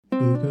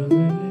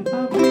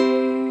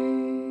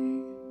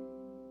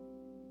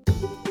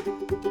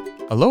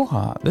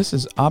Aloha, this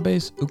is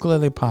Abe's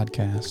Ukulele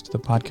Podcast, the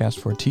podcast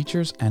for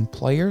teachers and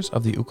players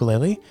of the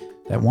ukulele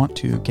that want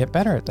to get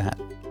better at that.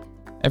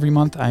 Every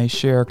month I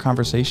share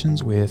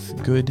conversations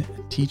with good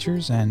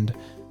teachers and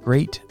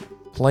great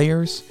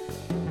players.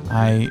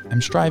 I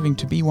am striving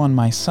to be one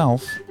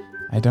myself.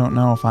 I don't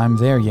know if I'm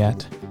there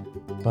yet,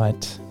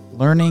 but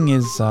learning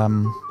is a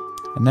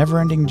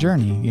never-ending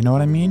journey, you know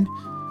what I mean?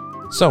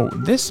 So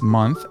this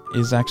month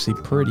is actually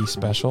pretty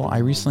special. I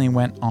recently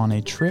went on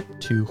a trip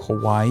to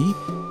Hawaii,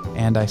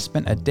 and I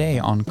spent a day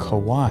on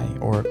Kauai,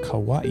 or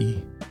Kauai,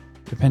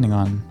 depending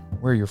on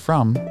where you're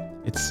from.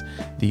 It's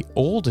the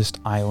oldest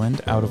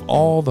island out of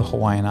all the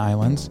Hawaiian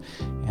islands,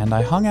 and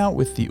I hung out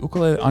with the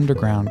Ukulele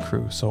Underground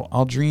crew. So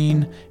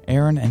Aldrine,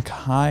 Aaron, and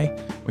Kai,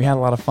 we had a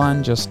lot of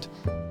fun just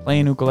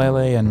playing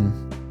ukulele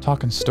and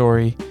talking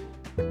story.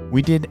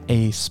 We did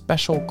a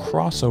special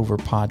crossover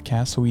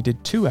podcast, so we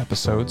did 2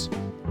 episodes.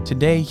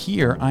 Today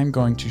here, I'm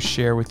going to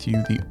share with you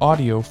the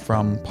audio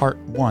from part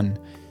 1.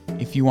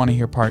 If you want to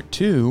hear part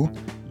 2, you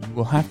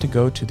will have to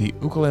go to the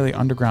Ukulele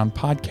Underground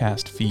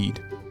podcast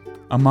feed.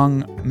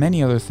 Among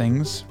many other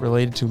things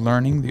related to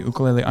learning, the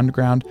Ukulele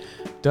Underground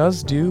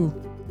does do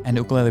an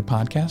ukulele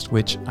podcast,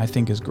 which I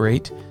think is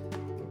great.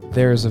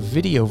 There's a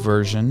video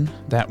version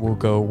that will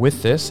go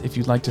with this. If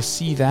you'd like to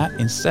see that,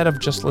 instead of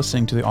just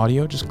listening to the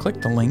audio, just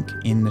click the link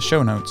in the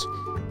show notes.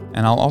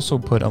 And I'll also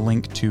put a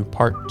link to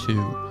part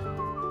 2,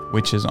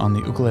 which is on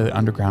the Ukulele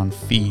Underground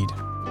feed.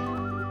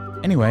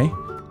 Anyway,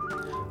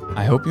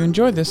 I hope you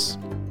enjoyed this.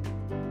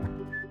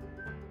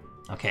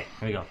 Okay,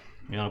 here we go.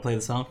 You want to play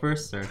the song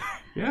first, or?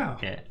 Yeah.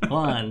 Okay.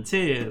 1,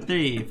 2,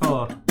 3,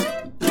 4.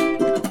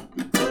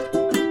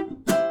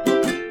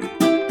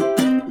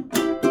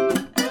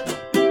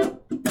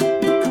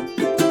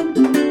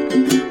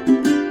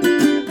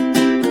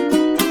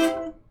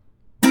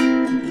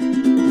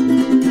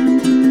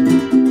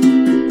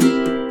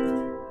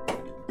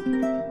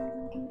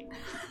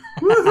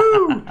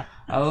 Woohoo!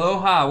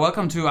 Aloha!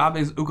 Welcome to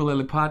Abe's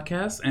Ukulele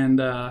Podcast,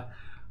 and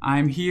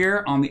I'm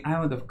here on the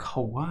island of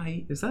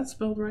Kauai. Is that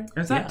spelled right?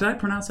 Did I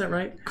pronounce that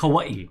right?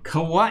 Kauai.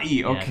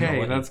 Kauai. Okay,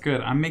 Kauai. That's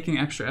good. I'm making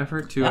extra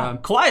effort to.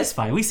 Kauai is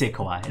fine. We say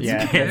Kauai.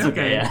 It's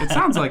Okay. Yeah. It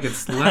sounds like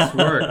it's less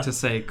work to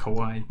say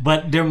Kauai.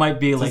 But there might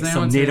be like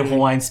some native say-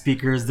 Hawaiian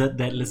speakers that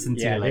listen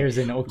to like there's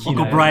an Okinawa.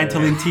 Uncle Brian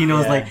Tolentino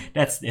is like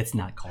it's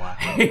not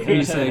Kauai.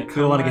 You say I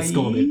don't want to get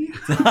scolded.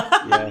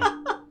 Yeah.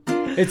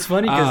 It's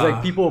funny because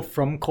like people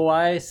from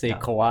Kauai say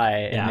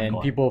Kauai, and then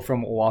Kauai. people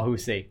from Oahu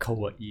say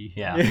Kauai.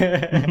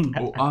 Yeah.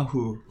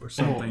 Oahu or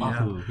something.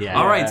 Oahu, yeah.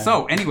 All right.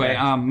 So anyway,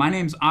 my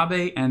name's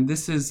Abe, and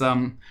this is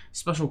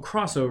special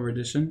crossover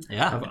edition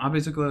of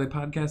Abe's Ukulele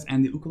Podcast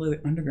and the Ukulele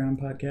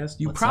Underground Podcast.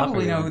 You What's up,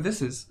 probably know everyone? who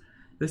this is.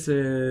 This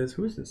is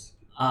who is this?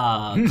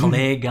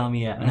 Kale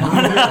Gamia.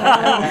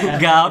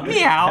 Gao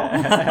meow.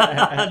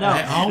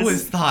 I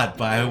always thought,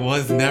 but I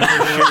was never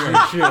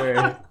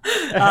sure.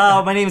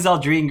 My name is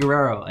Aldrine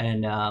Guerrero,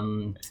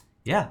 and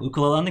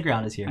Ukulele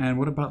Underground is here. And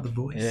what about the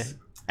voice? Yeah.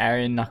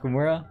 Aaron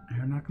Nakamura.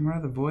 Aaron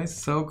Nakamura, the voice.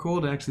 So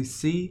cool to actually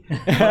see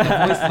what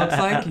the voice looks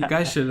like. You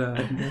guys should.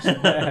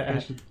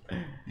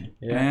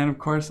 Yeah. And of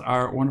course,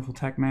 our wonderful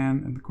tech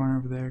man in the corner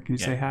over there. Can you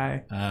say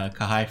hi?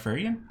 Kahai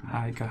Furian?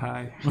 Hi,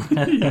 Kahai.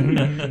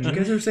 Do you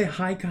guys ever say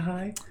hi,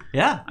 Kahai?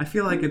 Yeah. I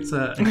feel like it's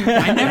I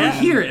never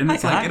hear it, and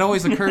it's like it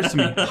always occurs to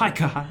me. Hi,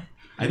 Kahai.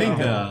 I think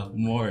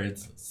more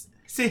it's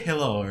say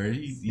hello, or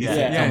you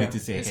Yeah. tell me to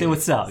say Say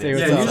what's up. Say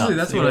what's Yeah, up. usually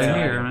that's Say what what's I up.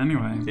 hear.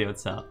 Anyway. Say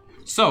what's up.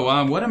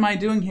 So, what am I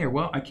doing here?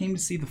 Well, I came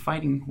to see the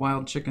Fighting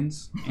Wild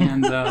Chickens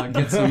and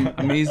get some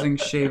amazing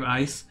shave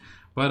ice.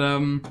 But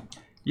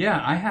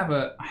I have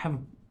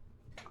an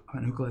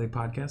ukulele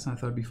podcast, and I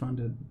thought it'd be fun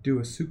to do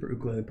a super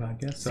ukulele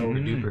podcast. So, Super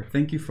duper.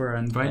 thank you for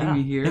inviting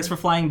me here. Thanks for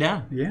flying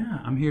down. Yeah,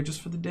 I'm here just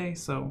for the day,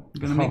 so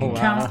I'm gonna make it wow.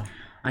 count.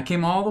 I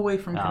came all the way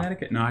from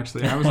Connecticut. No,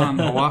 actually, I was on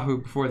Oahu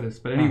before this.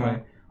 But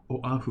anyway,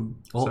 Oahu.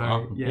 Sorry.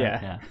 Oahu.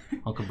 Yeah.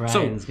 Uncle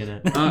Brian's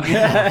gonna. Uncle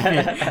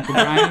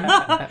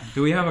Brian,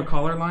 do we have a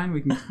caller line?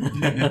 We can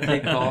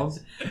take calls.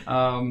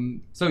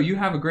 So you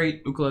have a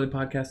great ukulele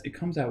podcast. It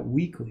comes out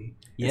weekly.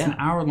 It's an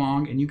hour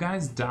long, and you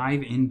guys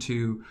dive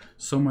into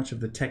so much of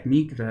the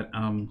technique that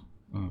I'm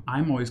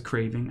always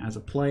craving as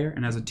a player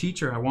and as a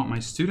teacher. I want my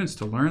students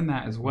to learn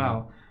that as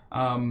well.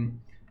 And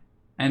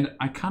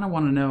I kind of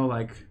want to know,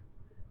 like,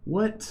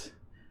 what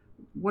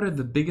are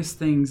the biggest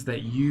things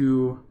that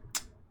you?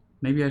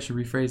 Maybe I should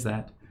rephrase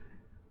that.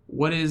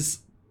 What is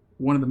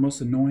one of the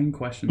most annoying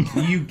questions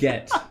you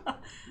get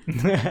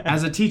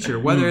as a teacher,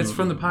 whether it's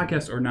from the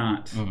podcast or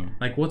not?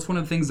 Like, what's one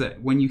of the things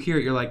that when you hear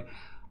it, you're like,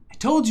 I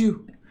told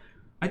you.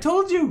 But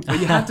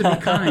you have to be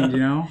kind, you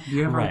know? Do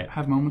you ever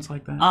have moments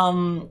like that?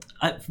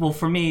 Well,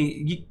 for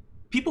me,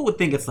 people would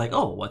think it's like,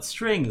 oh, what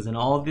strings and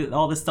all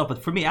this stuff.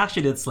 But for me,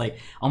 actually, it's like,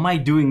 am I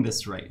doing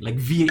this right? Like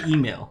via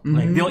email.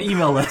 Like they'll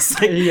email us.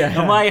 Like,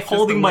 am I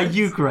holding my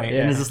uke right?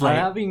 Yeah. And it's just like,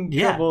 I'm having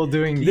trouble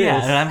doing this.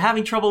 Yeah, and I'm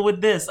having trouble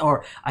with this.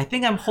 Or I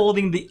think I'm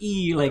holding the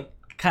E like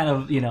kind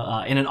of in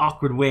an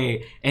awkward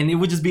way, and it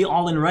would just be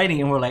all in writing,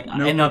 and we're like,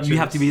 you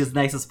have to be as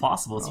nice as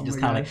possible. So you just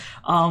kind of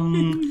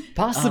like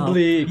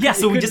possibly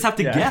so we just have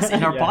to guess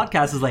in our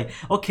podcast is like,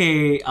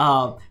 okay,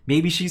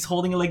 maybe she's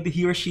holding it like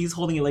he or she's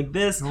holding it like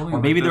this,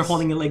 or maybe they're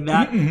holding it like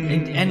that,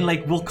 and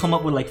like we'll come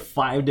up with like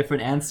 5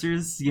 different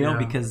answers,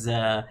 because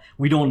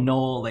we don't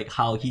know like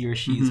how he or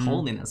she is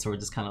holding it, so we're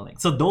just kind of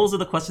like, so those are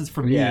the questions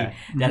for me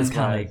that is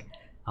kind of like,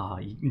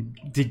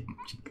 did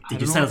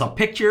you send us a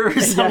picture or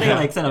something?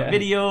 Like send a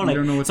video?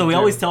 Like, so we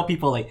always tell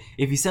people like,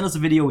 if you send us a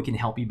video, we can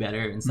help you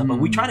better and stuff. But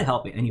we try to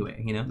help it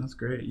anyway. That's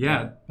great.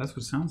 Yeah, that's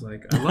what it sounds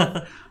like.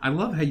 I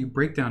love how you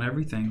break down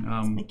everything.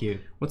 Thank you.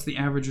 What's the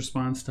average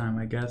response time?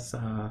 I guess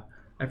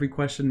every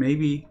question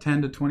maybe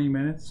 10 to 20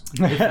 minutes.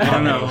 I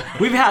don't know.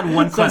 We've had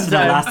one question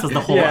that lasts us the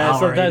whole hour.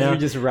 Sometimes we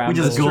just ramble.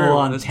 We just go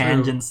on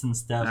tangents and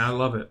stuff. I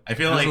love it. I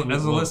feel like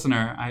as a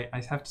listener,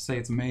 I have to say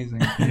it's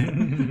amazing.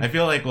 I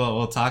feel like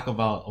we'll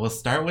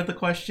start with the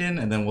question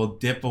and then we'll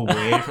dip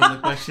away from the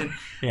question,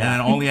 and then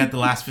only at the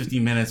last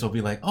 15 minutes we'll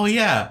be like, oh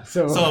yeah,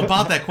 so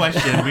about that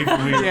question we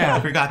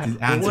forgot to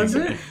answer. Was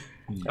it?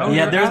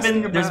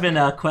 There's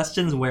been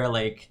questions where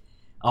like,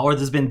 or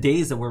there's been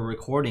days that we're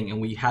recording and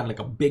we had like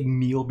a big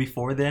meal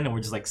before then and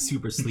we're just like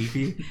super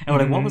sleepy and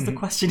we're like, what was the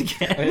question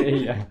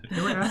again?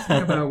 They were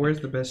asking about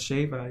where's the best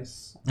shave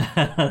ice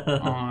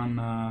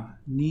on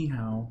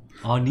Nihao.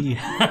 Oh,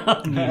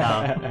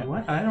 Nihao.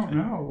 What? I don't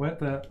know. What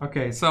the?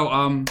 Okay, so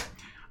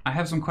I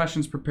have some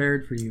questions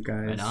prepared for you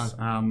guys.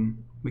 Right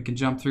we can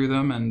jump through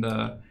them, and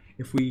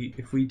if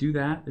we do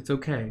that, it's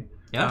okay.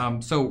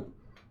 Yeah. So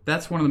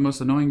that's one of the most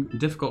annoying,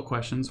 difficult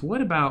questions. What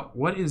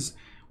is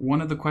one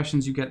of the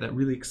questions you get that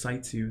really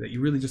excites you, that you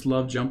really just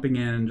love jumping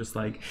in and just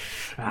like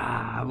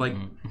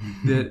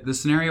the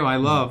scenario I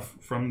love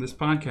from this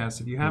podcast?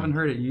 If you haven't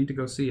heard it, you need to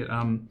go see it.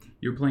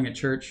 You were playing at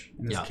church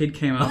and this kid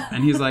came up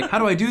and he's like, how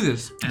do I do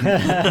this? And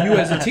you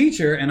as a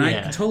teacher, and I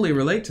can totally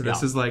relate to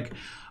this, is like,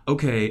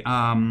 okay,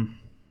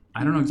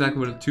 I don't know exactly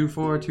what it's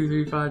 2/4,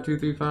 2/3/5,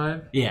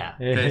 2/3/5. Yeah.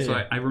 Okay, so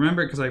I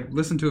remember it because I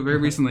listened to it very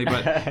recently,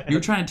 but you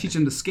were trying to teach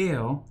him the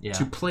scale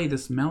to play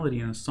this melody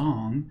in a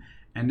song.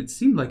 And it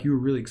seemed like you were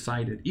really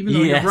excited, even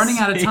though you're running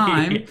out of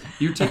time.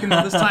 You're taking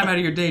all this time out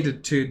of your day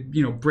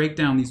to break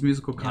down these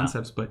musical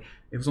concepts. But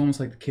it was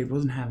almost like the kid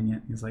wasn't having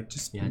it. He was like,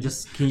 can you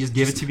just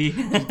give it to me?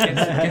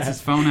 Gets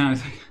his phone out.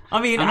 He's like,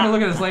 I'm gonna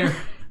look at this later.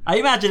 I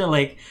imagine it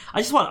like, I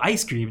just want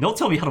ice cream. Don't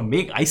tell me how to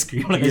make ice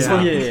cream. Like, I just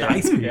want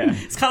ice cream. Yeah.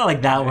 It's kind of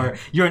like that where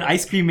you're an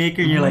ice cream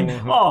maker and you're like,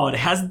 oh, it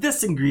has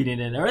this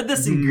ingredient in it or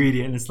this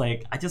ingredient. And it's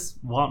like, I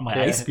just want my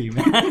ice cream.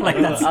 Like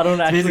that's I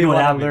don't actually want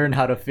to learn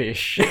how to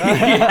fish.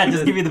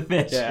 Just give me the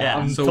fish.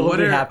 I'm so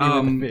totally happy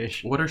with the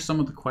fish. What are some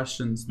of the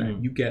questions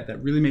that you get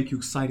that really make you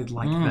excited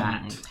like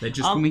that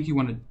just make you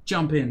want to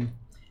jump in?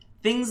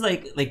 Things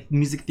like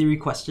music theory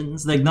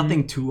questions, like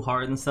nothing too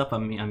hard and stuff. I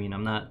mean,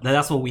 I'm not.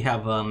 That's what we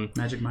have.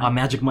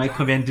 Magic Mike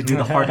come in to do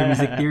the harder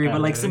music theory.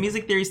 But like some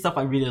music theory stuff,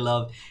 I really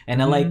love,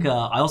 and I like.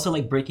 I also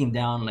like breaking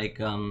down like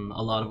a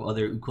lot of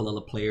other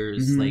ukulele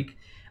players like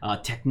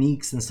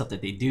techniques and stuff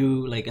that they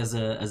do. Like as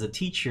a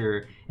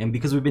teacher, and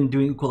because we've been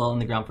doing ukulele on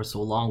the ground for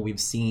so long, we've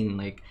seen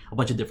like a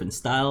bunch of different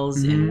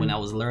styles. And when I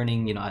was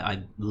learning,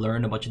 I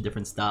learned a bunch of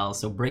different styles.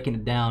 So breaking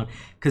it down,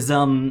 because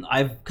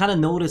I've kind of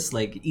noticed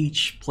like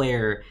each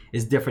player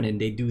is different and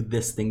they do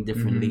this thing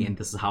differently, and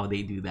this is how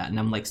they do that. And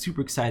I'm like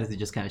super excited to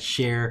just kind of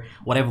share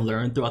what I've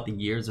learned throughout the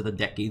years or the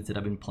decades that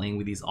I've been playing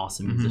with these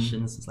awesome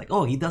musicians. It's like,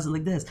 oh, he does it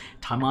like this,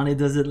 Taimane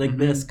does it like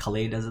this,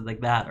 Kale does it like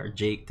that, or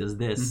Jake does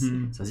this.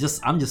 So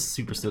I'm just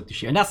super stoked to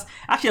share. And that's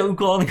actually how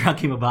Ukulele on the Ground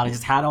came about. I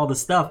just had all the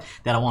stuff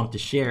that I wanted to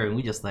share, and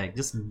we just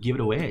give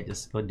it away.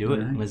 Just go do it.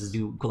 Nice. Let's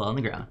do Ukulele on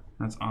the Ground.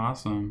 That's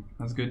awesome.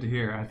 That's good to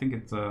hear. I think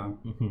it's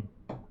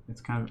it's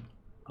kind of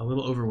a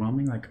little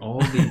overwhelming, like all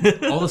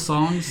the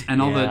songs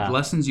and all the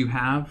lessons you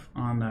have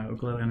on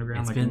Ukulele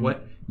Underground,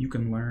 what you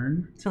can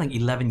learn. It's been like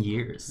 11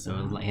 years, so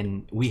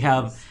and we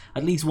have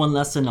at least one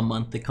lesson a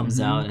month that comes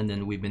out, and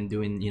then we've been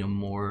doing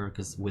more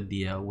because with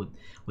the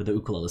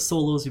ukulele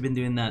solos, we've been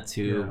doing that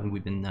too. And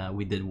we've been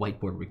we did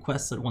whiteboard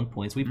requests at one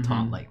point, so we've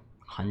taught like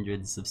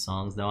hundreds of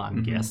songs now.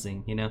 I'm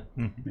guessing,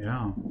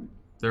 Yeah.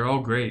 They're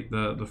all great.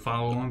 The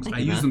follow-alongs. I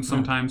use them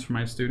sometimes for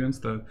my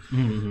students.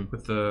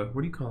 With the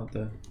what do you call it?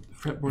 The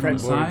fretboard on the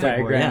side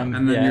diagram,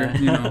 and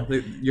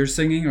then you're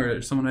singing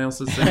or someone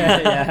else is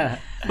singing.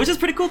 Which is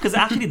pretty cool because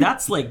actually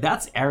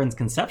that's Aaron's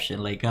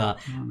conception. Like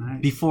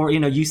before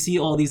you see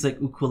all these like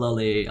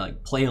ukulele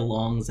like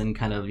play-alongs and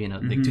kind of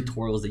like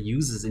tutorials that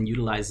uses and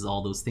utilizes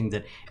all those things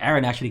that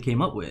Aaron actually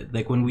came up with.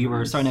 Like when we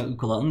were starting out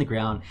Ukulele on the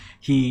Ground,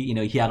 he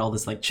he had all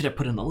this like, should I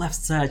put it on the left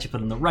side, should I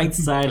put it on the right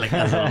side, like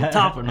on the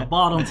top or on the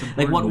bottom,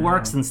 like what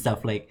works and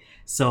stuff like.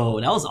 So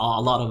that was a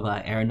lot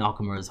of Aaron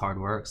Nakamura's hard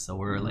work. So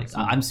we're like,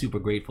 I'm super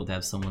grateful to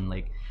have someone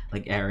like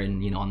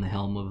Aaron, on the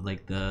helm of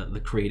like the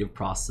creative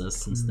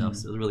process and stuff.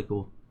 So it was really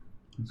cool.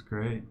 That's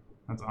great.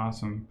 That's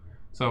awesome.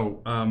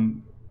 So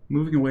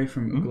moving away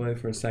from ukulele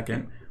for a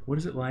second, what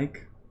is it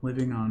like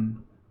living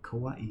on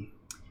Kauai?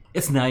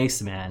 It's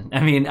nice, man.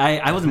 I mean,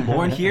 I wasn't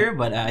born here,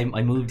 but I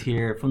moved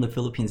here from the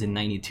Philippines in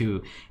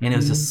 '92, and it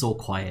was just so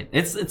quiet.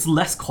 It's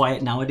less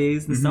quiet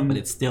nowadays and stuff, but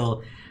it's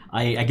still.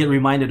 I get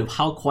reminded of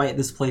how quiet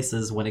this place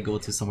is when I go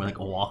to somewhere like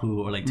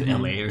Oahu or like to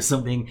LA or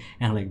something,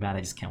 and I'm like, man, I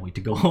just can't wait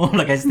to go home.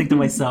 Like I just think to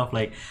myself,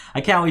 like I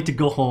can't wait to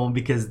go home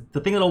because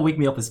the thing that'll wake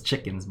me up is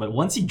chickens. But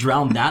once you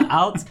drown that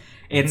out,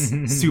 it's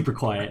super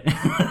quiet.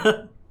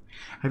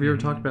 Have you ever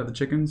talked about the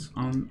chickens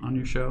on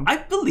your show? I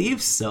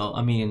believe so.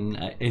 I mean,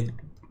 it'd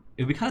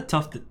be kind of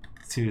tough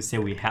to say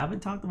we haven't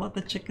talked about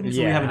the chickens.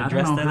 Yeah, we haven't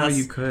addressed I don't know how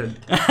you could.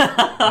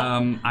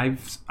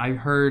 I've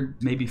heard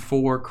maybe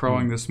 4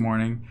 crowing this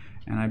morning,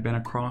 and I've been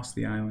across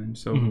the island.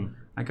 So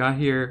I got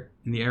here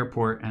in the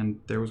airport, and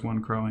there was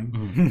one crowing.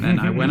 And then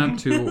I went up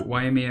to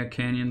Waimea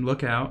Canyon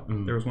Lookout.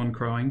 There was one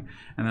crowing,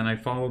 and then I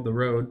followed the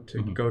road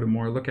to go to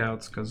more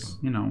lookouts because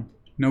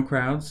no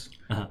crowds,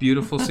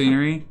 beautiful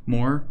scenery,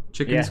 more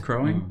chickens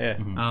crowing.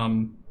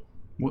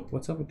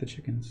 What's up with the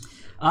chickens?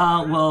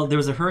 Well, there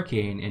was a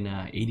hurricane in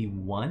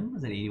 81.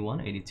 Was it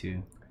 81 or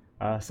 82?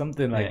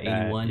 Something like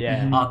that. 81.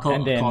 Yeah.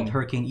 Called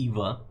Hurricane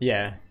Eva.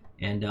 Yeah.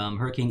 And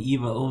Hurricane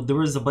Eva, there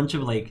was a bunch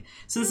of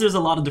since there's a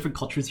lot of different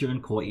cultures here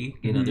in Kauai,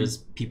 there's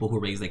people who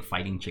raise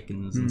fighting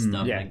chickens and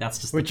stuff. Yeah. Like that's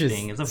just which the is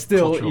thing. It's a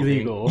still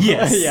illegal. Thing.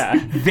 Yes.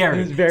 Yeah.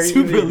 Very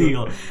super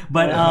illegal.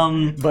 But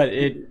when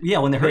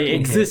the hurricane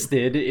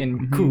existed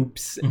in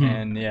coops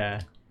and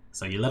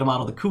So you let them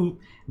out of the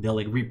coop, they'll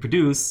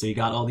reproduce. So you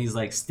got all these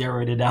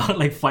steroided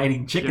out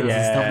fighting chickens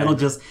and stuff. It'll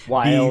just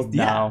wild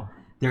now.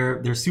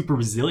 They're super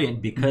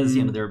resilient because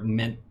they're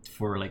meant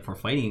for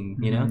fighting,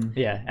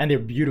 Yeah, and they're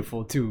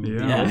beautiful too.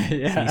 Yeah. So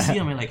you see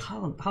them, and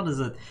how does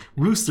a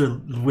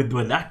rooster with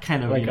that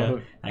kind of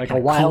a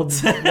wild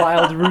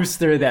wild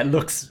rooster that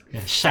looks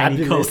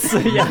shiny coat,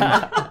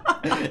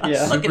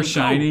 super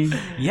shiny.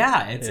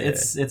 Yeah,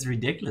 it's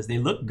ridiculous. They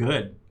look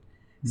good.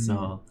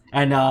 So,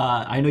 and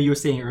I know you were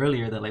saying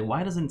earlier that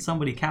why doesn't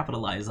somebody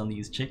capitalize on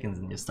these chickens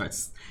and just start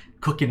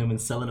cooking them and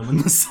selling them on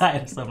the side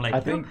and stuff like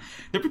that? I think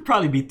they would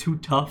probably be too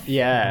tough.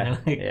 Yeah,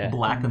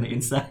 black on the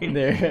inside.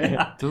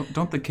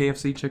 Don't the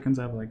KFC chickens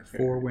have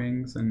 4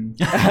 wings and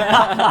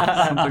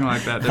something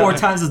like that? 4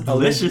 times as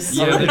delicious.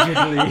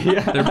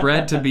 They're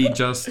bred to be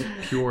just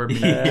pure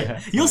meat.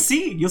 You'll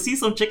see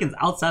some chickens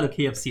outside of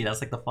KFC. That's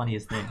the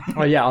funniest thing.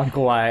 Oh yeah, on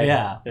Kauai.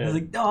 Yeah.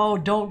 It's no,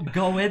 don't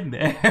go in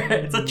there.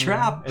 It's a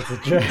trap. It's a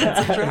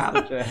trap.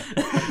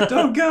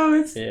 Don't go.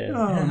 It's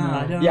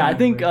I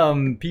think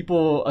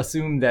people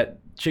assume that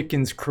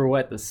chickens crow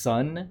at the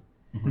sun,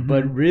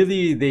 but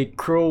really they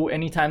crow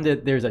anytime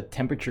that there's a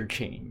temperature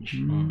change,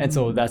 and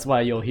so that's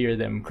why you'll hear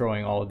them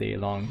crowing all day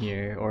long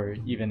here, or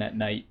even at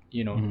night.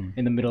 In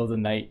the middle of the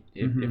night,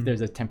 if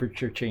there's a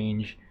temperature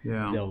change,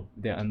 they'll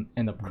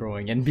end up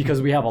crowing, and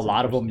because we have a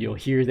lot of them, you'll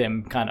hear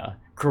them kind of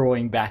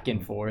crowing back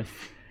and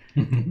forth.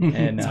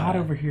 And it's hot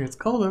over here. It's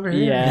cold over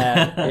here.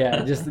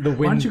 Yeah. Just the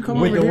wind.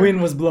 The wind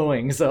was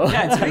blowing. So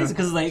it's crazy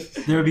because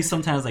there would be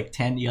sometimes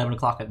 10, 11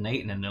 o'clock at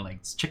night, and then they're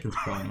it's chickens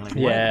crowing.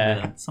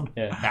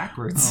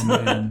 Backwards.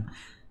 Oh man,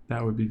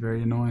 that would be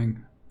very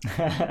annoying.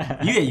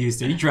 You get used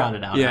to it. You drown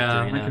it out.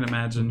 Yeah, I can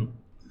imagine.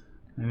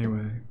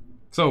 Anyway,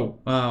 so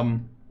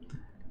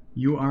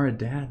you are a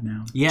dad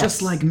now. Yes.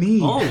 Just like me.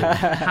 Oh.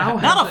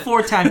 Not a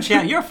 4-time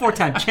champ. You're a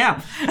 4-time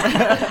champ.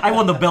 I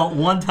won the belt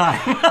 1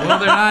 time. Well,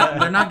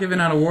 they're not giving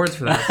out awards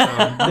for that. So,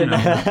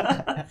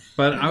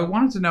 But I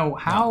wanted to know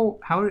how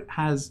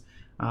has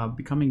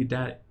becoming a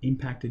dad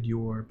impacted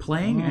your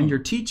playing and your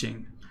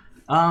teaching?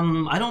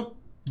 I don't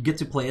get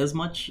to play as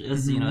much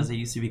as as I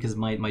used to because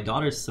my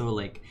daughter's so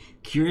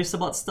curious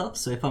about stuff.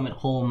 So if I'm at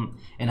home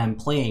and I'm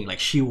playing,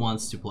 she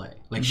wants to play.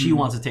 She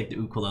wants to take the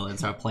ukulele and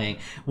start playing.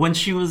 When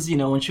she was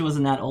when she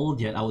wasn't that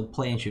old yet, I would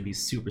play and she'd be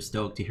super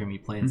stoked to hear me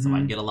play, and so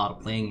I'd get a lot of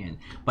playing in.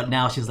 But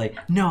now she's like,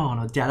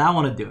 no, Dad, I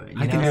want to do it.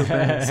 I can do it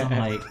better. So I'm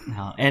like,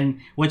 no. And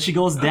when she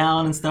goes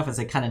down and stuff, it's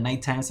kind of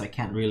nighttime, so I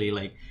can't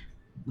really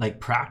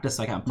practice.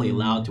 So I can't play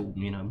loud to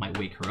might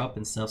wake her up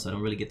and stuff, so I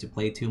don't really get to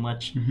play too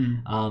much.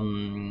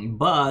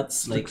 But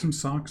stick some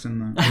socks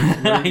in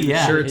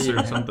the shirts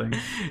or something.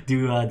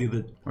 Do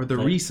the or the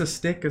Risa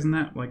stick, isn't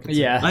that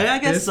I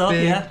guess so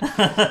big.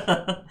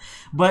 Yeah.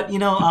 But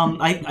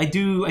I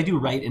do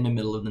write in the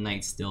middle of the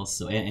night still.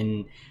 So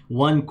and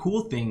one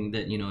cool thing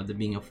that that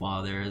being a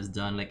father has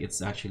done,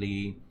 it's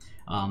actually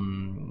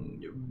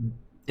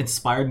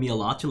inspired me a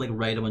lot to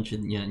write a bunch of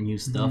new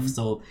stuff.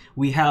 So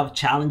we have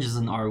challenges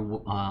on our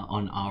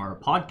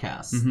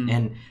podcast,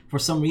 and for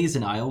some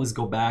reason I always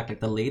go back.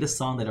 The latest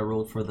song that I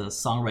wrote for the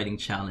songwriting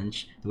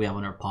challenge that we have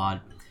on our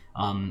pod,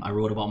 I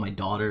wrote about my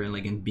daughter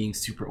and being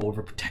super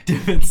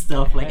overprotective and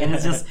stuff. And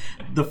it's just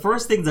the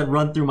first things that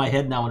run through my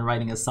head now when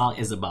writing a song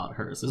is about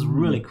her. So it's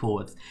really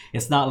cool.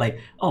 It's not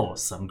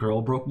some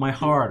girl broke my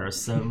heart or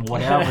some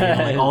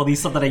whatever. All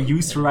these stuff that I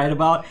used to write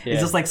about. It's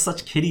just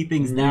such kiddie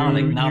things now.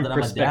 Now that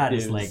I'm a dad,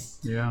 it's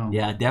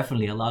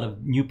definitely a lot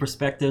of new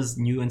perspectives,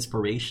 new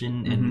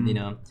inspiration,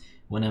 and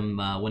when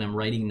I'm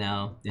writing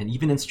now, and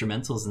even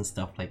instrumentals and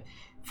stuff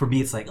for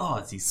me, it's like, oh,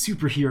 it's these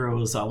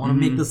superheroes. So I want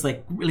to make this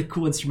like really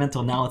cool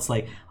instrumental. Now it's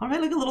like, I'll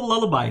write like a little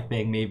lullaby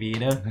thing, maybe, you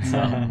know.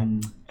 So,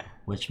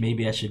 which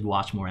maybe I should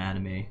watch more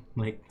anime,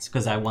 like,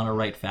 because I want to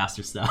write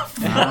faster stuff.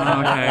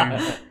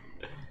 Okay.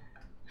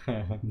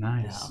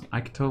 Nice.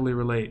 I could totally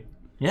relate.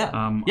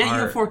 Yeah. You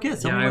have 4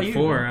 kids. Yeah, I have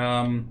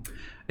 4.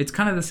 It's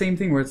kind of the same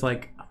thing where it's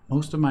like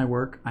most of my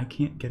work, I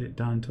can't get it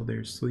done until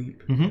there's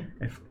sleep.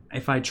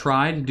 If I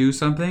try to do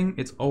something,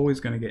 it's always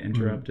going to get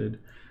interrupted.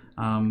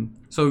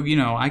 So, you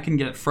know, I can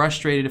get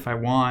frustrated if I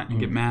want and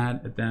get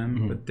mad at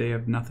them, but they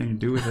have nothing to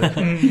do with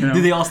it. You know?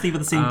 Do they all sleep at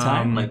the same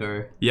time?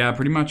 Yeah,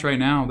 pretty much right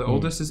now. The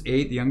oldest is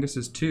 8, the youngest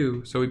is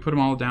 2. So we put them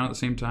all down at the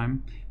same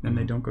time. Then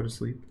they don't go to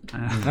sleep.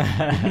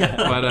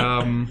 But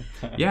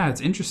yeah, it's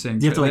interesting.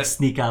 You have to like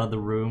sneak out of the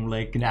room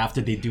like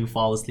after they do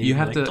fall asleep. You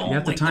have to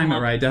time it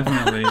right,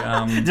 definitely.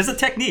 There's a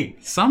technique.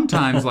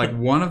 Sometimes like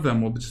one of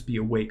them will just be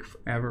awake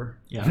forever,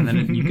 and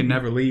then you can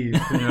never leave.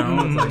 You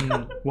know, it's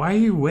like, why are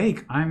you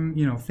awake? I'm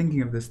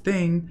thinking of this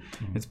thing.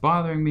 It's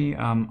bothering me.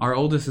 Our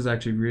oldest is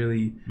actually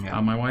really.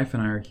 My wife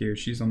and I are here.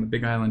 She's on the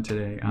Big Island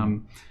today.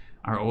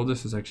 Our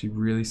oldest is actually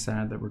really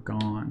sad that we're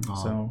gone.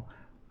 So,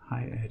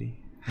 hi Eddie.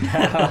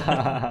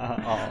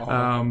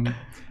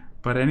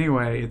 But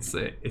anyway,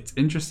 it's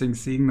interesting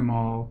seeing them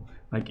all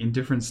like in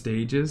different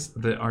stages.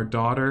 Our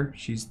daughter,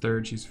 she's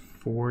 3rd, she's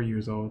 4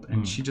 years old,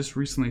 and she just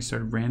recently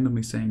started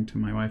randomly saying to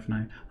my wife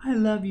and I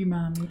love you,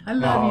 mommy, I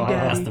love you,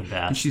 daddy. That's the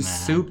best, and she's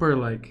super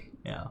like,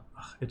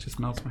 it just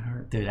melts my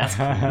heart. Dude, that's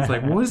cool. It's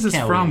like, what is this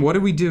from? What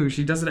did we do?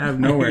 She does it out of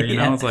nowhere, you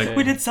know? It's like,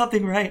 we did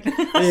something right.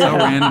 So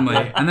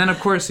randomly. And then, of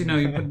course, you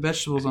put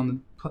vegetables on the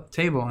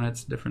table and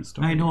it's a different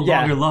story. I no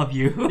longer love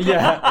you.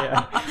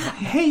 I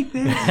hate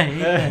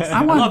this.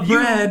 I want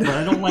bread. You, but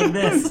I don't like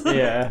this.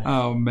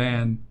 Oh,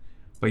 man.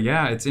 But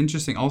yeah, it's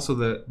interesting. Also,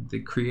 the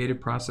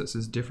creative process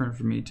is different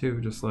for me, too.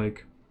 Just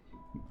like,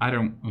 I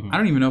don't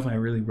even know if I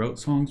really wrote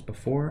songs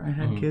before I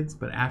had kids,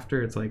 but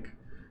after, it's like,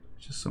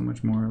 just so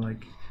much more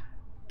like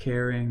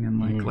caring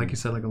and like you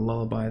said, like a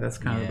lullaby. That's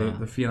kind of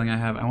the feeling I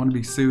have. I want to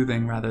be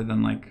soothing rather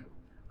than like,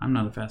 I'm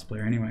not a fast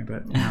player anyway,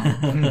 but I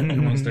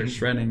want to start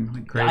shredding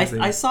like crazy.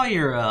 I saw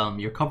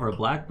your cover of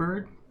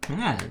Blackbird.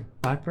 Man.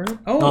 Blackbird?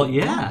 Oh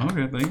yeah.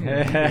 Okay, thank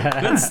you.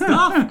 Good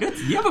stuff. Good.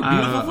 You have a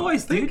beautiful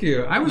voice, dude. Thank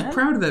you. I was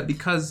proud of that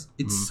because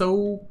it's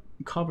so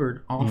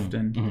covered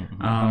often,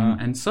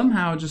 and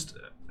somehow just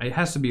it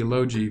has to be a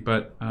low G,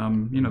 but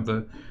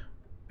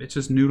it's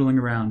just noodling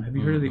around. Have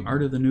you heard of the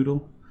art of the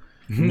noodle?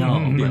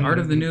 No. The art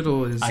of the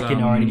noodle is. I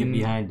can already get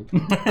behind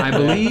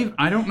it.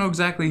 I don't know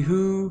exactly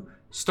who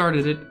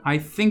started it. I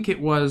think it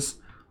was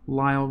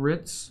Lyle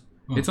Ritz.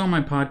 It's on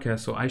my podcast,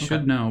 so I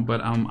should know. But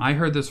I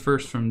heard this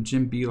first from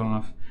Jim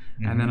Beloff,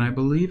 and then I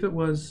believe it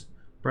was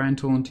Brian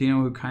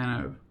Tolentino who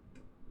kind of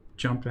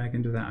jumped back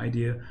into that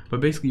idea. But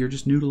basically, you're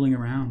just noodling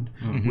around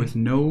with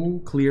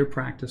no clear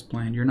practice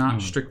plan. You're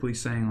not strictly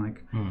saying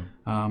like,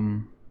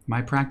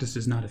 my practice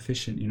is not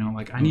efficient.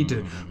 Like I need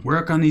to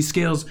work on these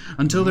scales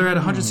until they're at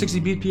 160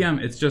 BPM.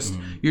 It's just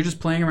you're just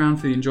playing around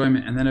for the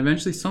enjoyment, and then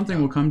eventually something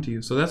will come to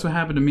you. So that's what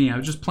happened to me. I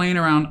was just playing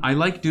around. I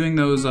like doing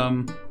those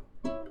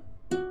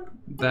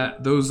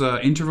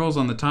intervals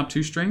on the top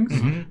 2 strings.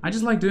 I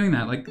just like doing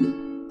that. Like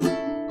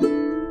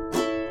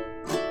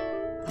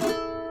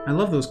I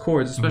love those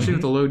chords, especially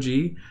with the low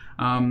G.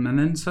 And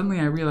then suddenly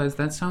I realized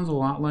that sounds a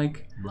lot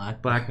like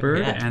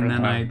Blackbird. And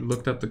then I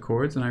looked up the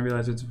chords and I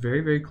realized it's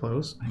very, very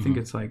close. I think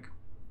it's like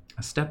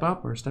a step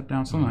up or a step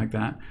down, something like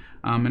that.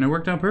 And it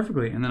worked out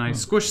perfectly. And then I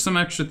squished some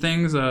extra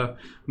things,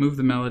 moved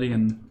the melody,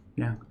 and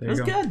there you go.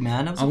 That's good,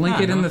 man. I'll link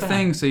it in the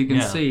thing so you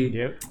can see.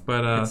 Yep.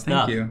 But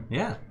thank you.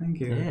 Yeah. Thank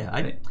you. Yeah,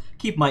 I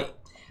keep my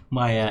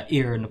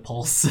ear in the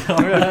pulse of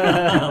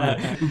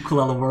the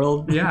ukulele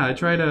world. Yeah, I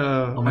try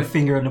to... my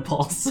finger in the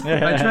pulse.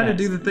 I try to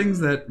do the things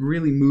that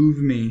really move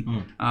me.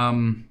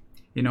 I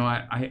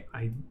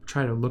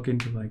try to look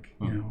into like,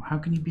 how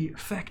can you be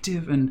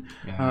effective and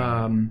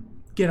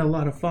get a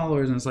lot of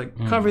followers, and it's like,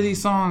 cover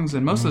these songs,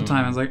 and most of the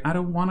time I was like, I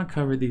don't want to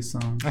cover these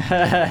songs.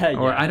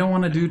 Or I don't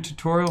want to do a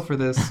tutorial for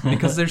this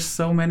because there's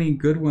so many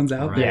good ones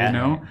out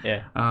there,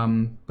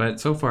 but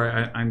so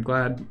far I'm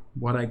glad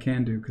what I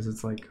can do, because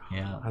it's like,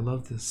 I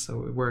love this,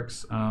 so it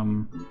works.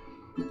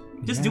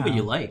 Just do what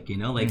you like,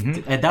 and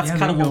that's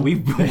kind of what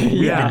we've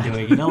been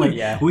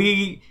doing,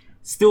 we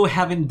still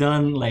haven't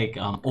done like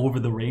Over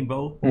the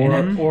Rainbow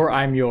or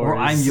I'm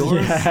Yours. You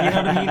know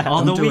what I mean?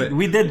 Although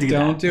we did do that.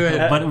 Don't do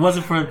it. But it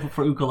wasn't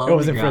for Ukulele. It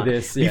wasn't for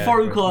this.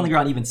 Before Ukulele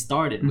Underground even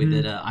started, we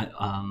did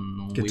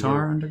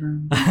Guitar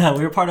Underground.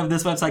 We were part of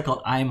this website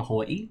called I'm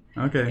Hawaii.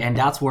 Okay. And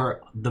that's where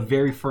the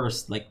very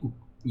first like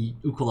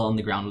Ukulele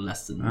Underground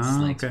lessons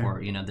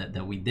for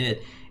that we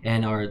did.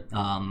 And our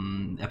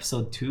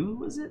episode 2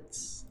 was it?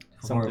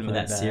 for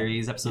that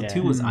series. Episode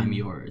 2 was I'm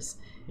Yours.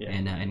 Yeah.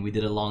 And we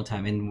did it a long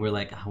time, and we're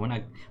like,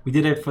 we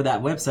did it for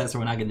that website, so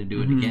we're not going to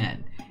do it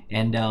again.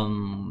 And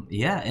and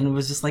it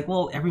was just like,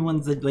 well,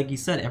 everyone's like you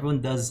said,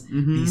 everyone does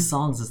these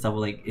songs and stuff.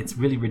 Like, it's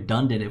really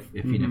redundant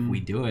if we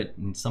do it.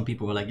 And some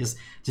people were like, just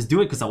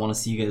do it because I want to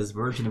see you guys'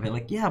 version of it.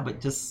 Like, yeah, but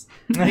just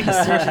make a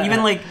search.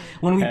 Even like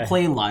when we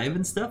play live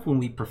and stuff, when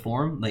we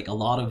perform, like a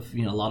lot of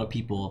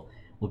people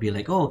will be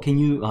like, oh, can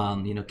you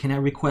can I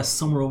request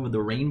Somewhere Over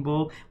the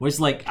Rainbow? Where it's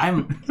like I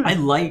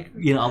like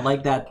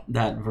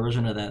that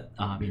version of that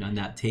and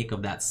that take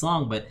of that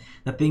song. But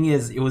the thing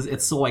is,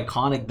 it's so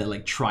iconic that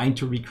like trying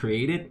to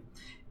recreate it,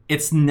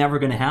 it's never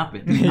gonna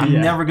happen.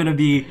 I'm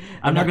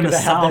not gonna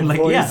sound like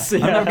I'm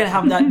never gonna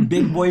have that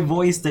big boy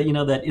voice that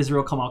that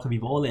Israel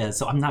Kamakawiwo'ole has.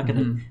 So I'm not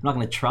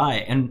gonna try.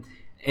 And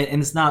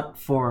it's not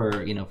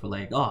for for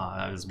like,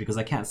 oh, it's because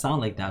I can't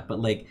sound like that, but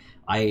like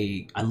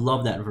I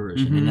love that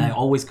version, and I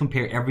always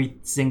compare every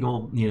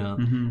single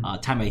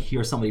time I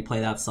hear somebody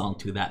play that song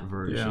to that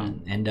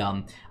version, and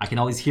I can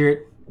always hear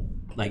it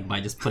like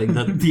by just putting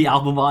the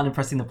album on and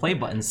pressing the play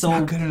button. So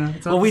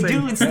what we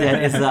do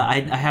instead is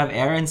I have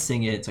Aaron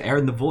sing it. So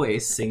Aaron the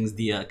voice sings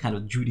the kind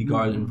of Judy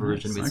Garland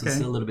version, but it's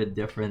a little bit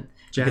different.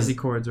 Jazzy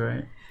chords,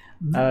 right?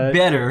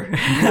 Better,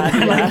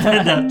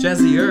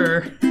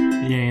 jazzier.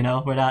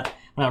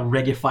 We're not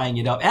reggae-fying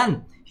it up,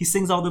 and he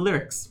sings all the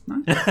lyrics.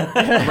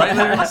 Right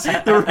lyrics?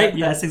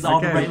 Sings all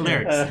the right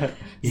lyrics.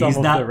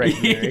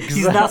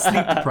 He's not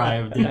sleep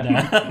deprived.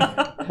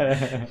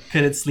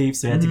 Couldn't sleep,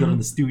 so he had to go to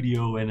the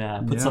studio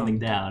and put something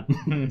down.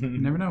 You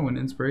never know when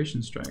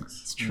inspiration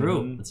strikes. It's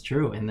true. It's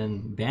true. And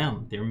then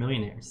bam, they're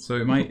millionaires. So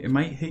it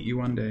might hit you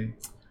one day.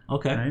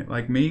 Okay. Right?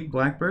 Like me,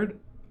 Blackbird.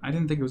 I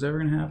didn't think it was ever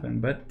gonna happen,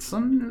 but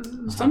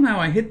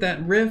somehow I hit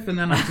that riff, and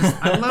then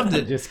I loved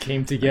it. It just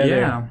came together.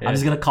 Yeah. I'm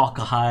just gonna call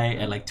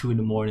Kahai at like 2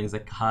 a.m. It's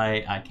like,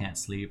 Kahai, I can't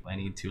sleep. I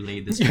need to lay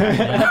this track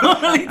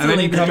down. And then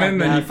you come in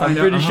and you find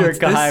out, I'm pretty sure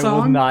Kahai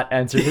will not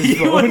answer his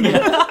phone.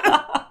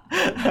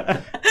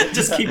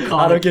 Just keep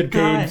calling. I don't get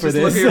paid for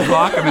this. Look at your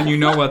clock, and then you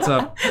know what's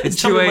up. It's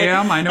 2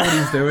 a.m. I know what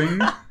he's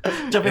doing.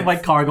 Jump in my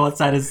car, go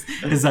outside his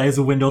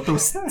window, throw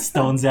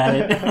stones at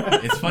it.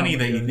 It's funny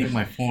that you think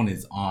my phone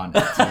is on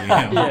at 2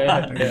 a.m.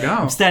 There you go.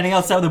 I'm standing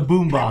outside with a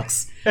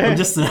boombox. I'm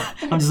just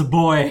a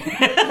boy.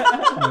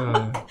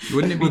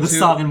 Wouldn't it be with a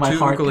song in my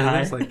heart,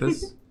 ukuleles like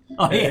this?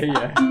 Oh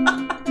yeah.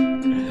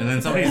 And then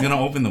somebody's gonna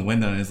open the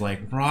window and it's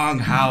like, wrong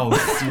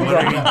house.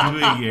 What are you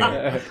doing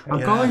here?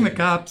 I'm calling the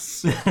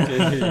cops.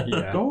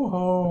 Go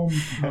home.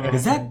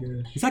 Is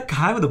that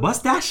guy with a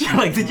mustache?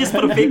 Like, did you just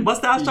put a fake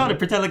mustache on and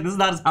pretend like this is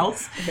not his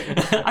house?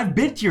 I've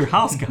been to your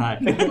house, guy.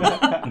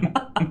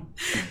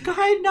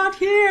 Guy, not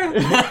here.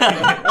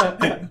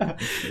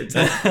 It's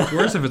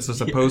worse if it's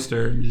just a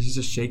poster and he's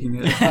just shaking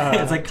it.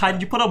 It's like, Kai,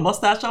 did you put a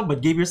mustache on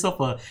but gave yourself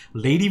a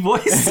lady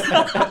voice?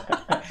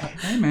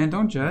 Hey man,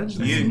 don't judge.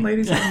 Some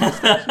ladies have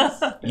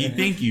mustaches. You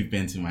think you've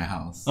been to my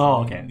house.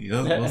 Oh, okay.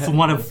 It's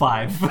 1 of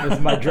 5. That's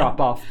my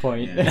drop-off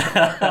point.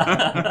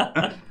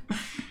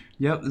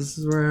 Yep, this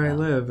is where I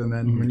live. And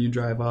then when you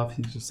drive off,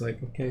 he's just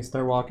like, okay,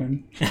 start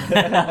walking.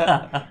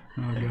 Oh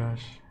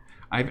gosh.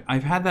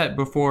 I've had that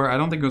before. I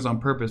don't think it was on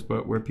purpose,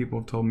 but where people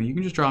have told me, you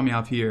can just drop me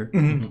off here.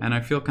 And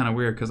I feel kind of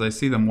weird because I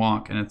see them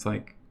walk and it's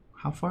like,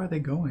 how far are they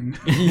going?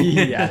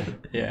 Yeah.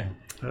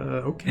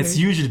 Okay. It's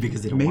usually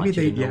because they don't want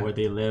you to know where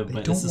they live,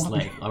 but it's just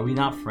like, are we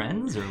not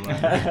friends or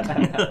what?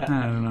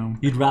 I don't know.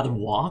 You'd rather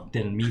walk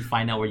than me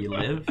find out where you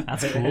live?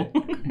 That's cool.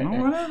 No,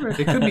 whatever.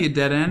 It could be a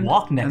dead end.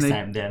 Walk next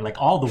time then, like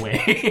all the way.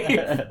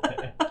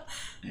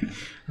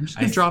 I'm just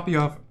gonna drop you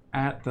off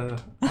at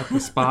the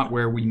spot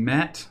where we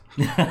met.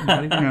 I'm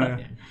not even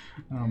gonna.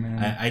 Oh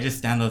man. I just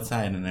stand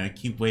outside and I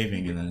keep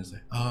waving and then it's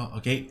like, oh,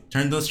 okay,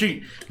 turn to the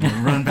street.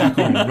 And run back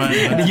home. And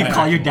then you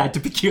call your dad to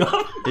pick you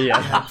up.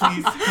 Yeah.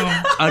 Please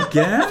come.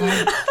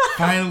 Again?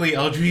 Finally,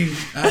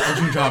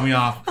 Eldrin dropped me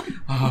off.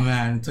 Oh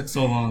man, it took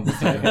so long.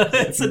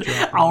 It's an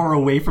hour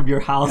away from your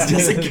house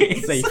just in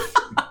case.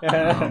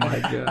 Oh my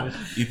gosh.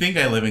 You think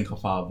I live in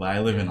Kafal, but I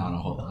live in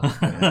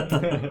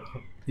Anahola.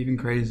 Even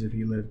crazy if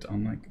he lived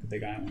on like the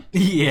Big Island.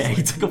 Yeah,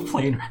 he took a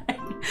plane ride.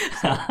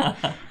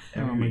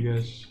 Oh my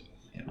gosh.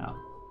 Yeah.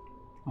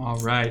 All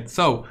right.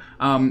 So,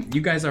 you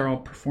guys are all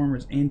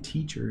performers and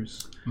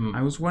teachers.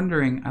 I was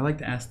wondering, I like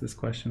to ask this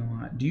question a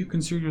lot. Do you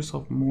consider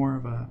yourself more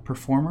of a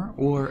performer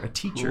or a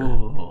teacher?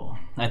 Ooh,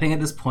 I think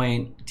at this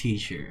point,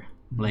 teacher.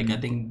 Like, I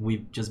think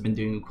we've just been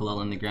doing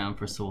ukulele on the ground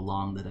for so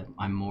long that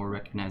I'm more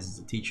recognized as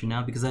a teacher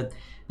now, because I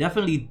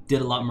definitely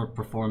did a lot more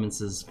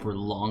performances for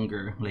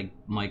longer. Like,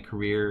 my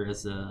career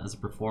as a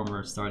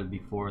performer started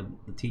before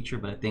the teacher,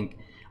 but I think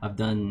I've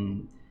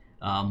done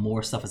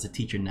more stuff as a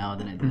teacher now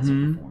than I did as a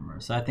performer.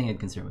 So I think I'd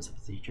consider myself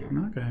a teacher.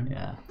 Okay.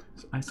 Yeah.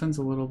 I sense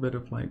a little bit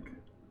of like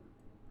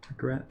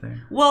regret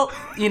there. Well,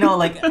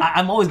 like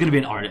I'm always going to be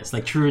an artist,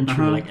 like true and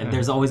true. Like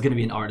there's always going to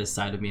be an artist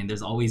side of me, and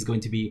there's always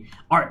going to be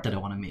art that I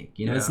want to make.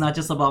 It's not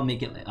just about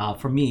making.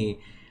 For me,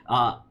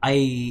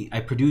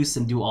 I produce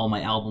and do all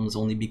my albums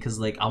only because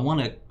like I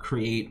want to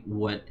create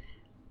what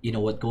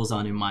what goes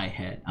on in my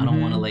head. I don't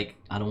want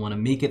to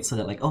make it so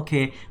that like,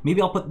 okay,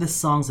 maybe I'll put this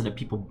song so that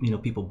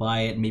people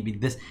buy it. Maybe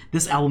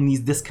this album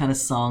needs this kind of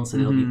song so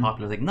that it'll be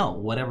popular. Like, no,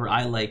 whatever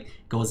I like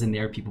goes in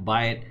there. People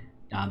buy it.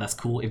 That's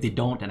cool. If they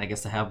don't, then I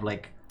guess I have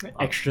like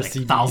extra like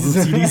CDs.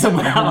 1,000 CDs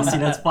somewhere else.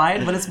 That's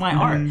fine, but it's my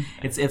art.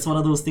 It's one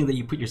of those things that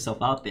you put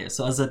yourself out there.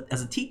 So as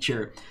a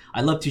teacher,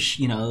 I love to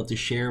to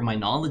share my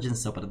knowledge and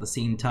stuff, but at the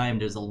same time,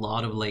 there's a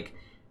lot of like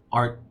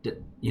art that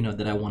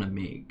that I want to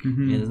make.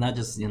 And it's not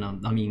just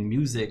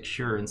music,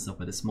 sure, and stuff,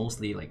 but it's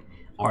mostly like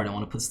art. I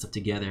want to put stuff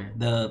together.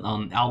 The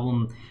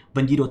album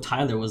Bandito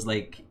Tyler was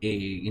like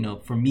a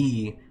for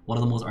me one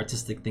of the most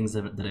artistic things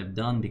that I've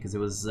done, because it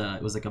was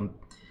like a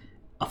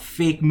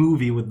fake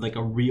movie with like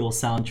a real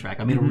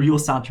soundtrack. I made a real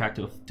soundtrack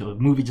to a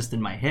movie just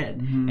in my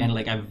head, and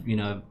like I've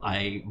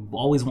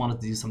always wanted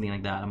to do something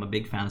like that. I'm a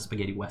big fan of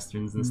spaghetti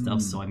westerns and stuff,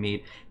 so I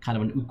made kind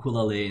of an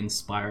ukulele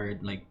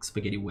inspired like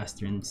spaghetti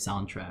western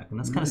soundtrack, and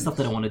that's kind of stuff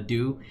that I want to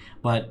do.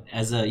 But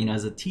as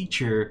a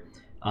teacher,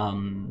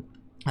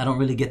 I don't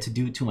really get to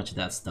do too much of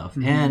that stuff.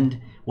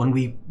 And when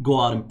we go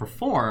out and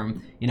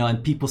perform,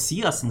 and people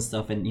see us and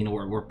stuff, and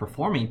we're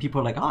performing, people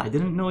are like, "Oh, I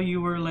didn't know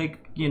you were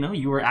like,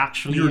 you were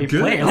actually a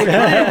player. Like,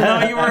 I didn't know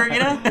you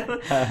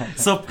were,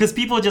 So because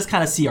people just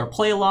kind of see our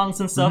play-alongs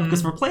and stuff.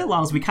 Because for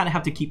play-alongs, we kind of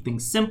have to keep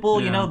things simple,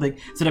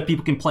 so that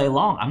people can play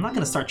along. I'm not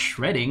gonna start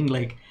shredding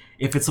like.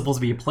 If it's supposed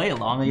to be a play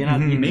along,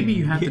 maybe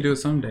you have to do it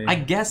someday. I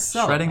guess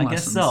so. Shredding I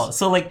guess so.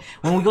 So like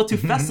when we go to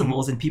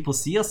festivals and people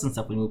see us and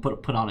stuff, when we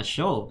put on a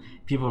show,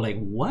 people are like,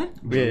 "What?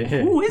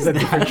 Who is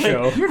that?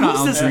 Show. Like,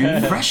 who's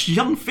this fresh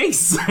young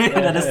face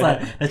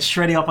that's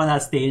shredding up on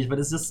that stage?" But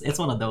it's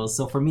one of those.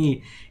 So for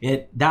me,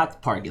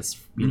 that part gets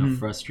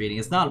frustrating.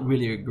 It's not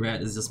really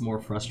regret. It's just more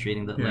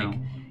frustrating that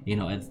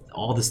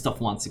all this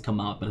stuff wants to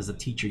come out, but as a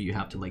teacher, you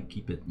have to like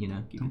keep it.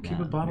 Keep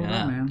it bottled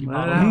up, man.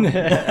 Let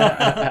it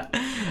out.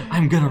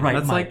 I'm gonna write.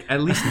 That's like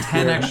at least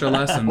 10 extra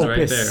lessons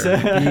right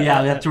there.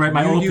 Yeah, I have to write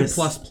my opus.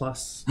 U++.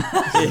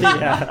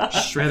 Yeah.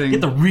 Shredding.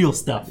 Get the real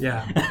stuff.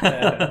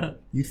 Yeah.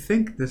 You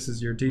think this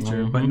is your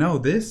teacher, but no,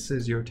 this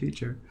is your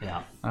teacher.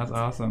 Yeah. That's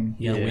awesome.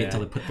 You gotta wait till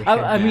they put their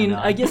hair I mean, down.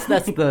 I guess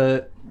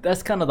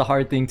that's kind of the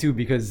hard thing too,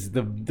 because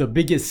the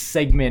biggest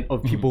segment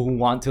of people who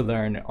want to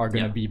learn are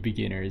going to be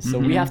beginners. So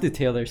we have to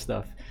tailor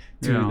stuff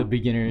to the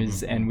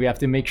beginners, and we have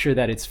to make sure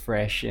that it's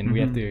fresh, and we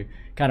have to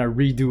kind of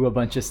redo a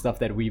bunch of stuff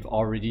that we've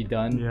already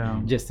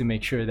done just to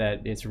make sure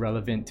that it's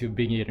relevant to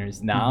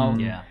beginners now.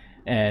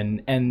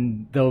 And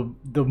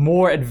the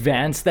more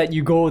advanced that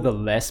you go, the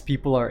less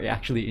people are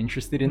actually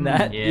interested in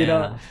that.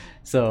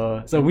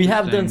 So we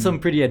have done some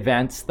pretty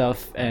advanced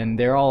stuff, and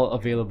they're all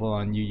available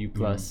on UU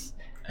Plus.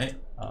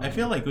 I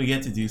feel like we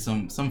get to do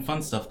some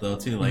fun stuff though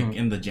too, like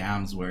in the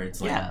jams where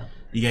it's like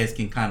you guys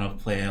can kind of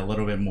play a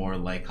little bit more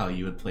like how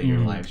you would play your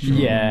live show.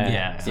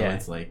 So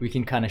it's like we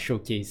can kind of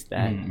showcase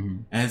that.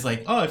 And it's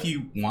like, oh, if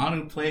you want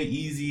to play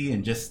easy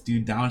and just do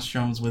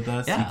downstrums with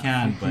us, you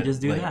can. But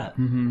just do like, that.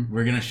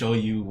 We're gonna show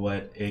you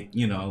what it,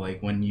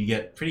 like when you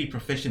get pretty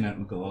proficient at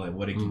ukulele,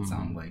 what it can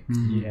sound like.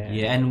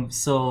 And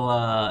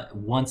so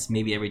once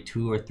maybe every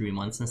 2 or 3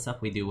 months and stuff,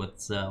 we do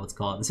what's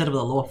called, instead of a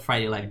Aloha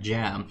Friday Live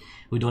jam,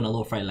 we're doing a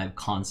Aloha Friday Live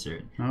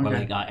concert. Where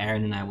like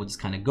Aaron and I will just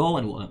kind of go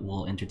and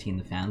we'll entertain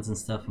the fans and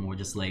stuff, and we're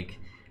just like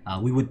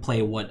we would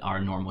play what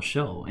our normal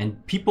show,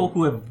 and people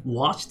who have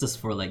watched us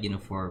for like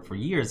for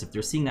years, if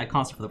they're seeing that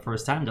concert for the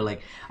first time, they're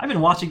like, I've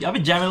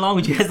been jamming along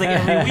with you guys like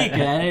every week,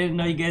 and I didn't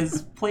know you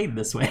guys played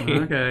this way.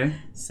 Okay.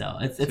 So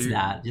it's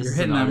that. Just you're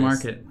hitting that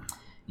market.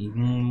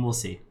 We'll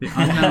see. The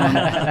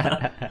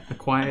unknown, the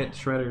quiet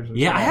shredders.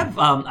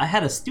 I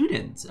had a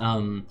student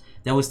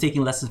that was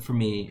taking lessons from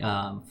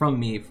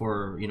me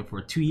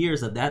for 2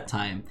 years at that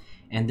time,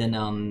 and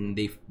then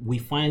we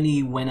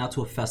finally went out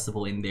to a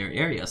festival in their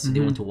area, so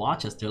they went to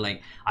watch us. They're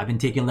like, I've been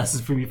taking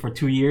lessons from you for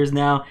 2 years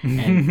now,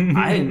 and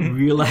I didn't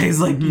realize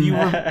like you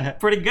were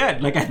pretty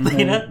good. Like I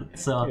think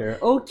so. You're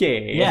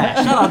okay.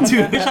 Yeah. Shout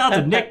out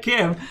to Nick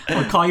Kim.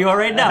 I'll call you out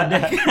right now,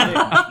 Nick.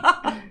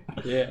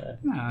 Yeah.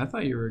 I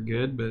thought you were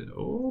good, but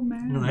oh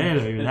man, I didn't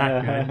know you were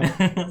that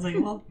good. I was like,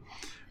 well.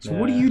 So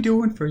what are you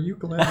doing for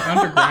Ukulele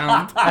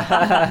Underground?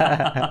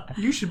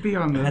 You should be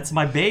on this. That's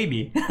my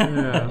baby.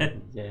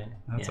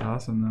 That's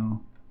awesome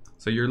though.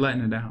 So you're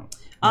letting it out.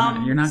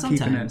 You're not sometimes.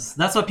 keeping it.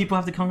 That's why people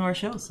have to come to our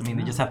shows. I mean,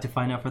 they just have to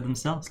find out for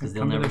themselves because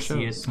they'll never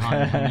see it on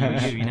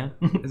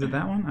YouTube, Is it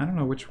that one? I don't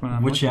know which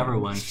one. Whichever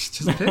one.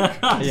 Just pick.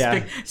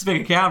 Just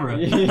pick a camera.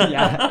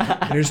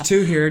 There's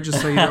 2 here,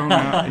 just so you don't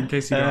know, in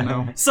case you don't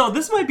know. So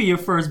this might be your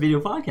first video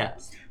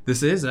podcast.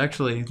 This is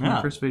actually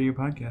my first video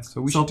podcast,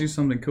 so we should do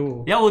something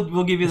cool. Yeah,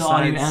 we'll give you the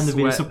audio and the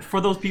video. So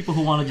for those people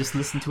who want to just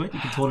listen to it, you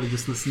can totally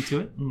just listen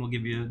to it, and we'll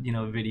give you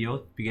a video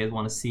if you guys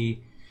want to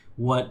see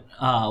what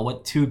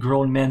 2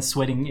 grown men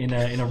sweating in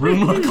a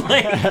room look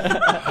like.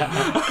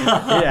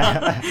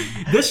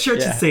 This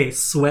shirt should say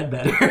 "sweat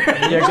better."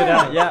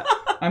 Yeah.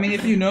 I mean,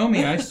 if you know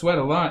me, I sweat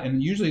a lot,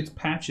 and usually it's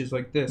patches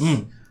like this.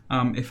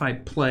 If I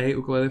play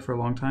ukulele for a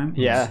long time,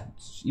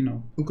 it's,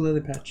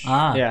 ukulele patch.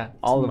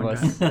 All of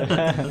us.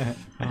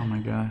 Oh my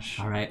gosh.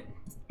 All right.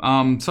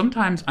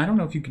 Sometimes I don't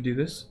know if you could do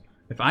this.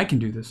 if I can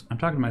do this, I'm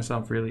talking to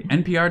myself really.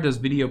 NPR does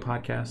video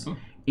podcasts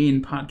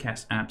in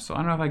podcast apps, so I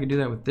don't know if I could do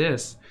that with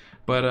this.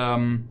 But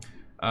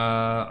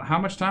how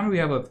much time do we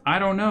have left? I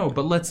don't know,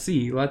 but let's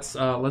see. Let's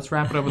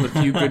wrap it up with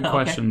a few good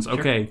questions.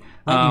 Okay.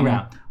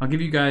 I'll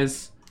give you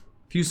guys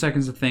a few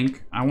seconds to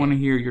think. I want to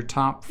hear your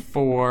top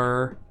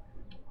 4.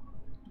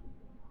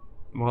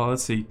 Well,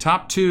 let's see.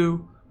 Top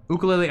 2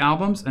 ukulele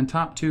albums and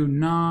top 2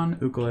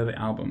 non-ukulele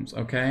albums.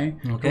 Okay.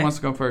 Who wants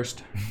to go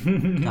first?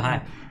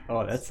 Kahai.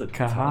 Oh, that's a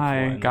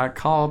Kahai got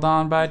called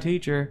on by a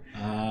teacher.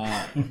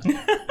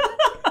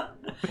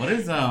 What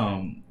is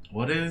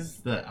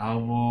the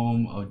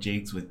album of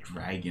Jake's with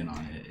Dragon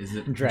on it? Is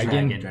it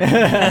Dragon?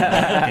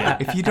 Okay.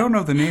 If you don't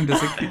know the name,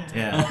 does it?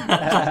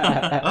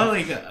 Yeah. Oh,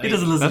 like He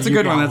doesn't listen that's to a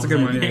good one. albums, That's a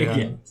good one. like,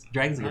 Yeah.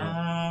 Dragon's a good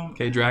one.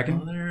 Okay,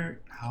 Dragon.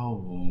 Another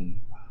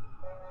album.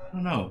 I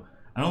don't know.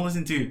 I don't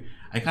listen to.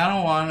 I kind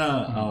of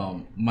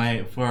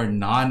wanna for a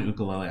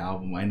non-ukulele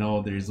album. I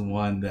know there's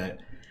one that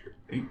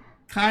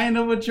kind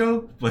of a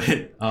joke,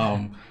 but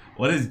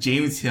what is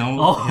James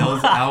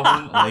Hill's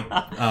album like?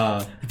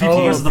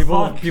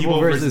 People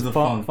versus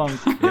Funk.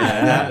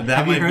 Yeah, that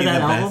Have you might heard be that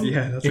the album? best.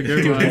 Yeah, that's a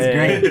good one. It's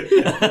great.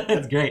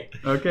 It's great.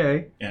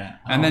 Okay. Yeah.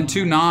 And then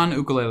 2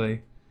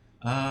 non-ukulele.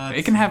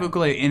 It can have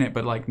ukulele in it,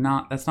 but like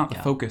that's not the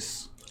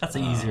focus. That's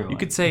an easier one. You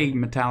could say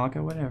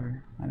Metallica,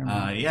 whatever. I don't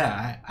know.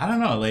 Yeah, I don't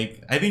know.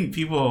 Like, I think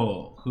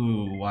people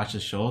who watch the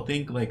show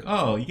think like,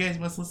 oh, you guys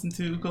must listen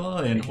to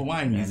ukulele and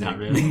Hawaiian music. Not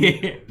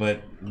really.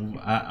 But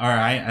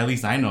at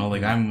least I know.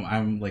 Like,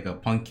 I'm like a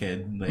punk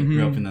kid. Like,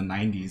 grew up in the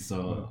 '90s,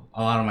 so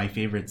a lot of my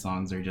favorite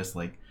songs are just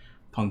like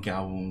punk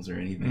albums or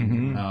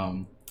anything.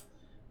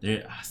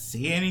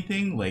 Say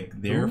Anything,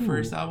 like their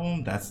first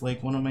album, that's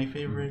like one of my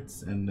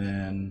favorites. And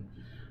then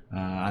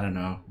I don't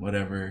know,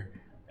 whatever.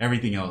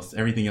 Everything else.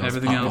 Okay.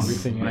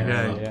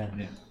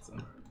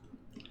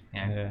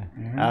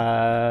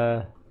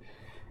 Yeah.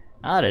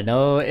 I don't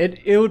know.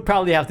 It would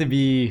probably have to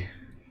be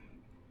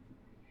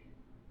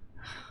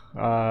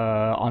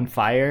On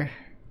Fire.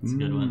 It's a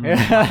good one.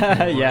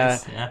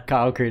 Yeah.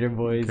 Kyle Crater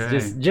Boys.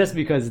 Okay. Just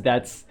because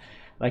that's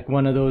like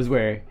one of those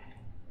where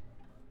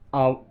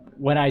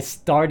when I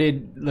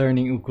started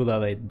learning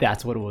ukulele,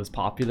 that's what was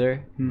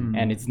popular,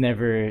 and it's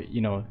never,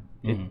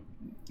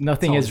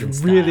 nothing It's has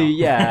always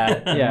really,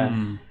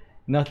 in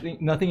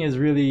nothing has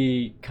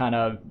really kind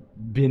of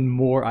been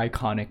more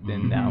iconic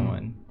than that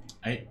one.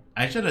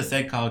 I should have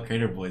said Kyle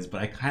Crater Boys,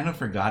 but I kind of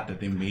forgot that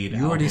they made.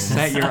 You already albums.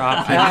 set your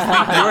options.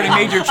 You already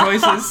made your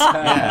choices.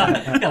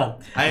 Yeah.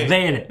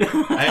 Lay in it.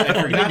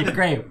 I forgot that.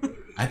 Great.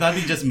 I thought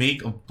they just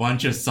make a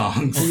bunch of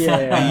songs. Yeah.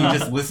 And you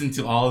just listen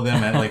to all of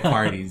them at like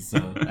parties. So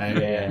I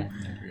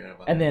forgot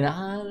about And then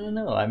I don't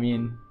know. I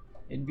mean,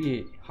 it'd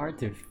be hard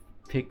to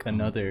pick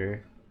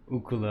another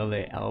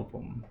ukulele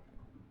album.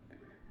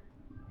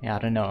 Yeah, I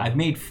don't know. I've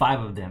made 5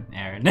 of them,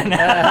 Aaron.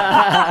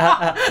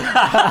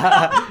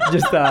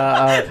 just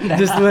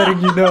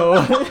letting you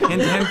know.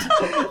 Hint, hint.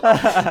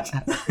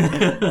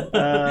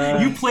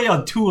 You play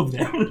on 2 of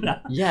them.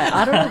 Yeah,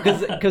 I don't know,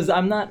 because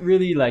I'm not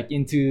really like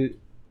into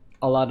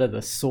a lot of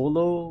the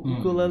solo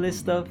ukulele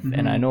stuff,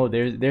 and I know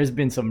there's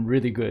been some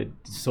really good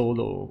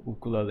solo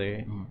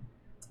ukulele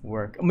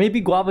work.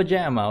 Maybe Guava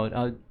Jam.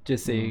 I'll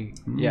just say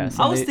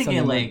I was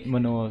thinking like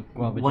Manoa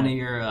Guava one Jam.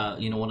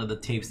 of your one of the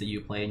tapes that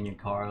you play in your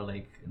car,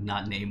 like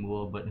not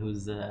Namewoo, but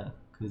who's that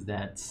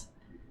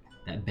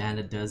band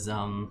that does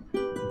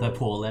the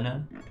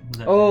Polena?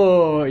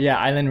 Oh yeah,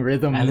 Island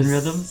Rhythms. Island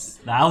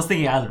Rhythms. I was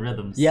thinking Island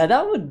Rhythms. Yeah,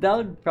 that would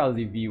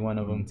probably be one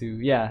of them too.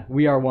 Yeah,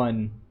 We Are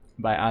One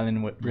by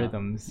Island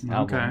Rhythms.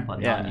 Okay. Album. But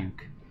Yeah.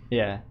 non-uke.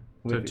 Yeah.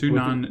 So 2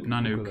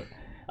 non-uke.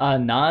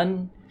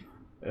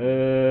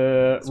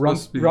 Rump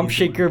to be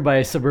Shaker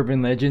by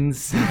Suburban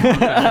Legends.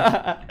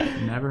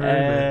 Never heard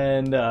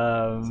And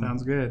of it.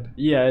 Sounds good.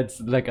 yeah, it's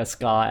like a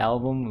ska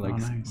album, like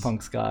nice.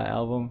 punk ska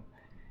album.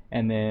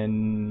 And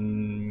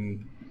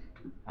then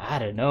I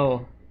don't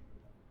know.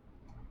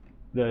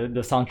 The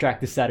soundtrack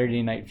to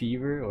Saturday Night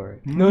Fever or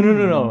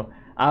no.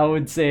 I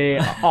would say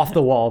Off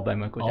the Wall by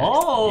Michael Jackson.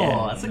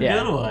 Oh, that's a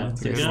good one.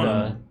 That's a Good good one.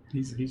 one.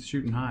 He's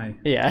shooting high.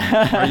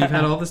 Yeah. All right, you've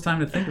had all this time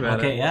to think about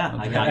it. Okay, yeah,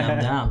 I got them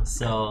down.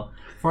 So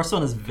first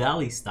one is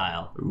Valley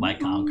Style by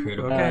Kyle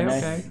Crater. Okay,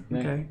 Nice.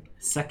 okay.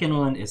 Second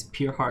one is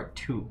Pure Heart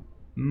 2.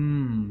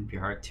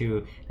 Pure Heart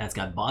 2. That's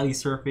got Body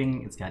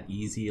Surfing. It's got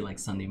Easy like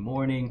Sunday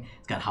Morning.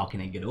 It's got How Can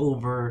I Get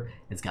Over.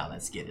 It's got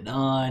Let's Get It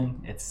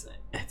On. It's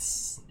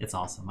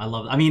awesome. I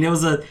love it. I mean, it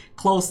was a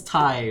close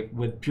tie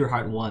with Pure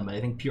Heart 1, but I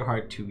think Pure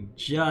Heart 2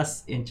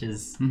 just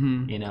inches,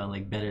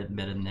 like better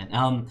than that.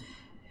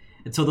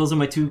 And so those are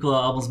my 2 ukulele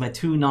albums. My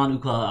 2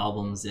 non-ukulele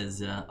albums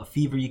is A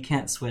Fever You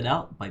Can't Sweat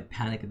Out by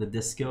Panic at the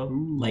Disco.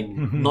 Like,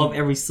 love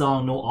every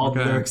song, know all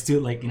the lyrics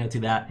to it, to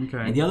that. Okay.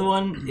 And the other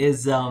one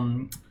is,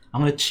 I'm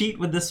going to cheat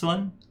with this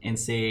one and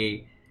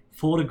say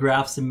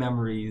Photographs and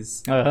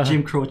Memories,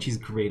 Jim Croce's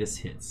greatest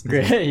hits.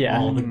 Great, yeah.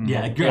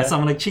 So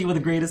I'm going to cheat with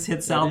the greatest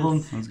hits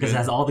album because it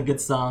has all the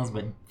good songs.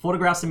 But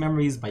Photographs and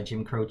Memories by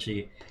Jim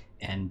Croce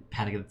and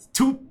Panic at the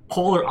 2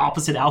 polar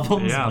opposite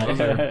albums. Yeah, but, those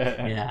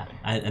are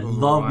I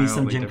love me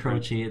some Jim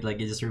different. Croce.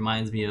 Like, it just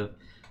reminds me of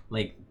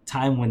like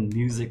time when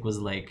music was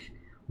like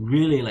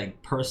really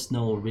like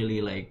personal,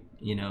 really like,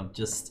 you know,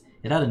 just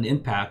it had an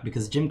impact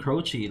because Jim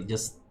Croce,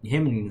 just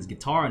him and his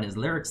guitar and his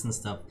lyrics and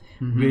stuff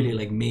really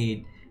like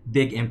made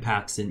big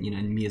impacts in, you know,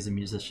 in me as a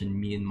musician,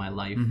 me in my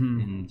life,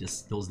 and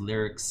just those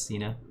lyrics, you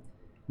know.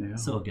 Yeah.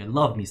 So good.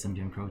 Love me some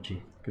Jim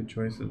Croce. Good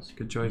choices.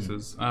 Good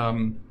choices.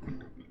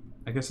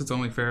 I guess it's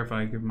only fair if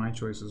I give my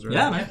choices, right?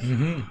 Yeah,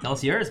 man. Tell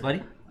us yours,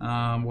 buddy.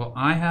 Well,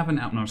 I have an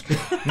album. No, I'm just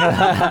kidding.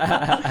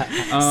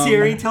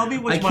 Siri, tell me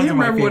which I one's can't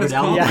my remember what it's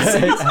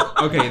favorite called.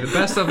 album. Okay, the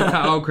best of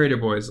the Creator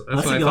Boys.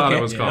 That's what I thought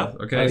it was called.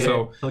 Okay,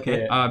 so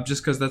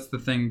just because that's the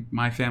thing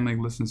my family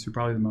listens to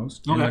probably the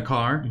most in the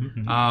car.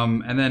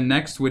 And then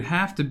next would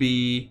have to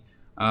be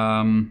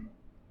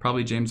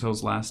probably James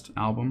Hill's last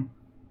album.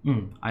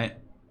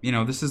 You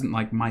know, this isn't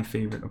like my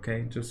favorite,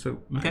 okay? Just so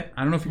I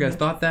don't know if you guys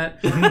thought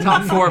that.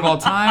 Top 4 of all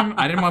time.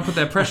 I didn't want to put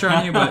that pressure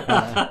on you,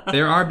 but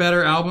there are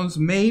better albums,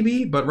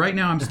 maybe. But right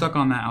now I'm stuck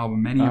on that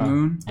album, Many a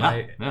Moon,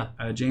 by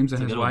James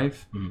and his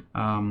wife.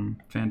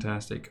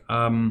 Fantastic.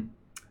 I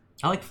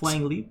like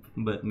Flying Leap,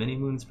 but Many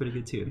Moon's pretty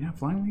good too. Yeah,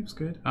 Flying Leap's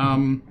good.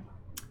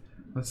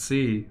 Let's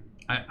see.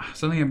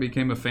 Suddenly I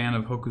became a fan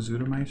of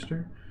Hokuzuda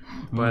Meister,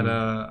 but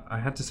I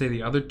have to say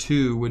the other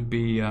two would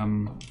be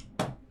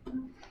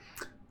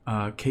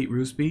Kate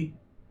Rusby.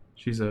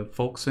 She's a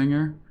folk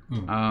singer.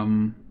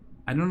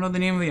 I don't know the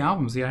name of the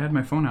album. See, I had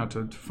my phone out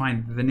to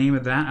find the name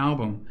of that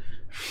album.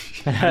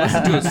 I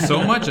listened to it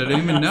so much I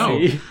didn't even know.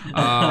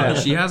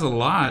 She has a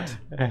lot.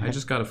 I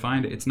just got to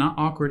find it. It's not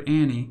Awkward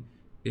Annie.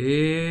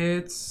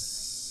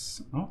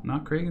 It's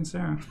not Craig and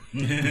Sarah.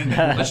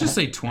 Let's just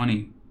say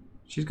 20.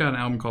 She's got an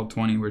album called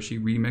 20 where she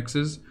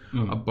remixes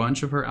a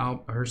bunch of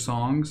her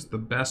songs, the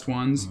best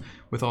ones,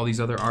 with all these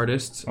other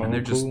artists, and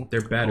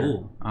they're better.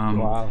 Cool.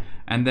 Wow.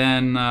 And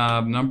then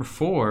number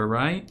 4,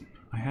 right?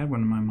 I had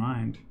one in my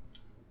mind.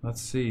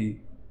 Let's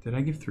see. Did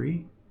I give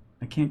 3?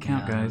 I can't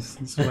count, guys.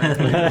 This is why I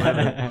played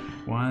 11.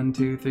 1,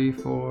 2, 3,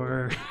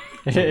 4.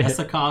 That's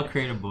the Kyle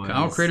Creator Boys.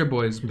 Kyle Creator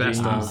Boys,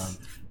 best of.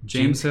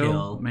 James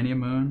Hill, Many a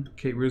Moon,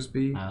 Kate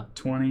Rusby,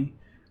 20,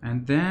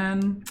 and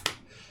then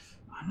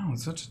I don't know.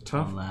 It's such a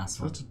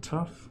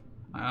tough.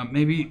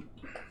 Maybe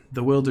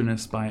The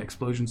Wilderness by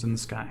Explosions in the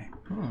Sky.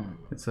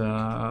 It's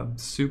a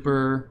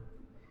super.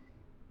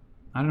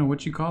 I don't know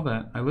what you call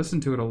that. I listen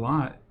to it a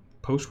lot.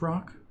 Post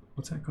rock.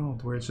 What's that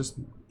called? Where it's just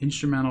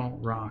instrumental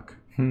rock.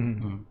 You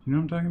know what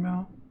I'm talking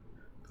about?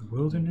 The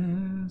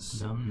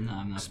Wilderness. No, I'm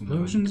not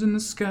Explosions in the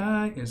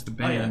Sky is the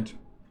band.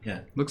 Yeah.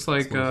 Looks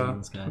like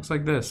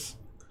this.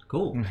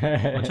 Cool.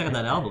 I'll check out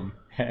that album.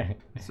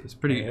 It's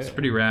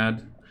pretty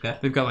rad. Okay.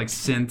 They've got like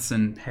synths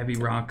and heavy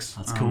rocks.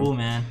 That's cool,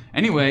 man.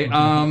 Anyway,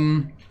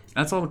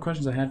 that's all the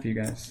questions I had for you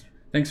guys.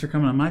 Thanks for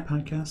coming on my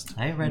podcast.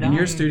 Hey, right in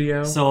your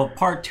studio. So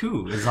part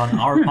 2 is on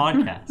our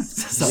podcast.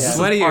 So this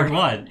is part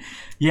 1.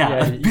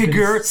 Yeah,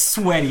 bigger,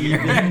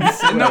 sweatier.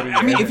 No,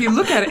 I mean, if you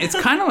look at it, it's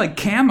kind of like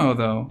camo,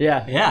 though.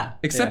 Yeah.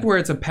 Except where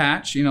it's a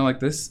patch, you know, like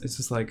this. It's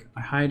just like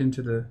I hide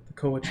into the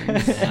koa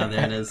trees. Yeah,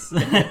 there it is.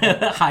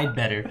 Hide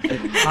better.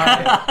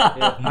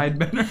 Hide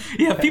better.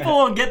 Yeah, people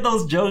won't get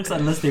those jokes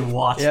unless they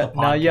watch the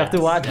podcast. Now you have to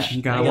watch. Yeah.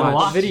 You gotta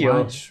watch the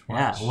video. Watch.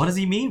 Yeah. What does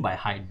he mean by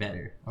hide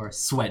better or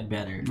sweat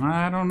better?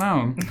 I don't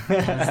know. What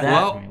does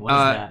that mean? What is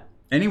that?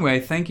 Anyway,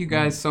 thank you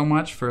guys so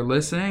much for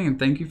listening, and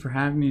thank you for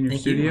having me in your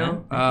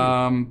studio.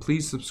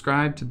 Please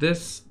subscribe to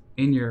this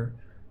in your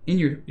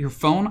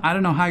phone. I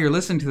don't know how you're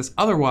listening to this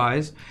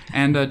otherwise.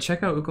 And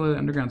check out Ukulele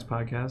Underground's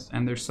podcast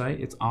and their site.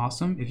 It's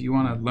awesome. If you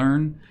want to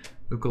learn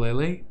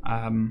ukulele,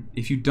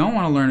 if you don't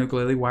want to learn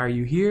ukulele, why are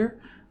you here?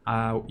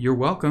 You're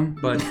welcome.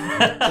 But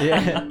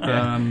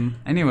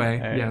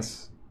anyway,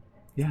 yes.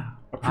 Yeah.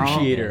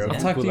 Appreciator. I'll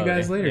talk to you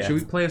guys later. Should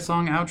we play a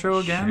song outro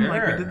again?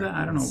 Like we did that?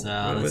 I don't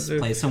know. Let's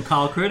play some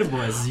Kyle Creator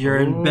Boys. You're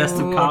in best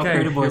of Kyle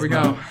Creator Boys. Here we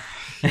go.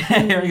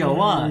 Here we go.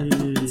 1,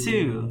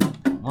 2.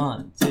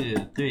 1, 2,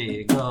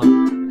 3, go.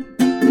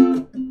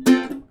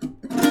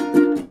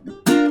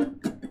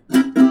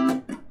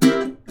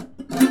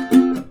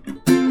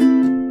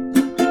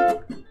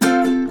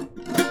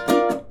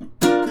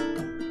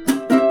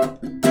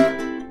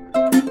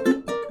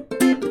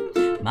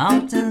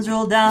 Mountains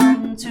roll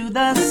down to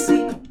the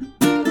sea.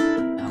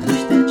 I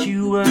wish that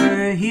you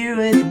were here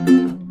with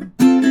me.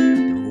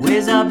 The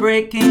waves are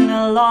breaking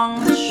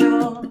along the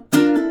shore.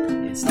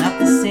 It's not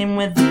the same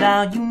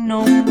without you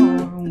no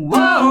more.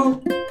 Whoa,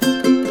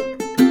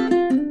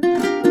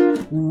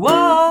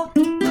 whoa,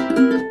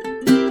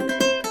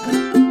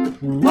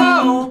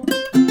 whoa,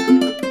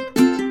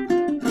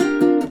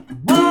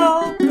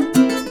 whoa.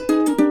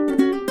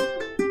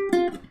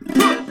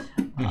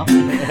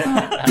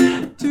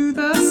 To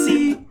the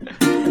sea.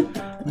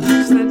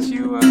 Wish that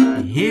you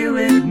were here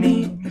with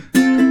me.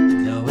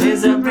 The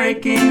waves are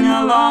breaking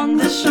along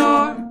the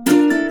shore.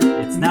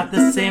 It's not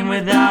the same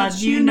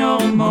without you no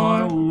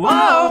more.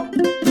 Whoa,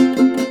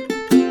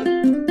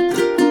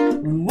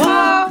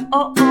 whoa,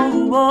 oh,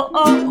 oh, oh,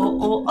 oh,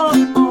 oh, oh,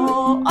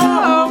 oh,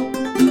 oh.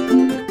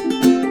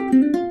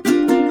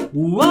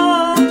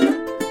 Whoa.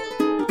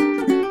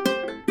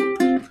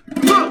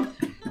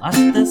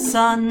 Watch the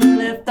sun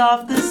lift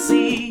off the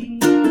sea,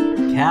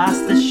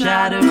 cast a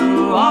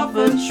shadow off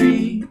a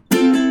tree.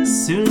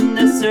 Soon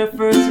the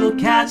surfers will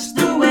catch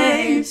the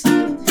waves,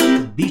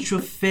 the beach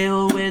will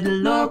fill with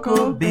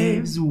local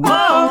babes.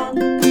 Whoa,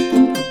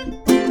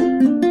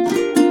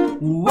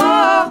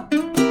 whoa,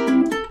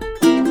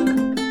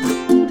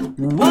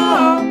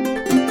 whoa,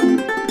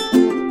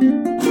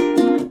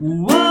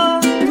 whoa.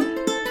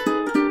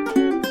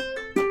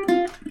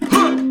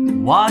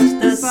 Watch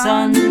the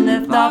sun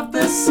lift off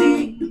the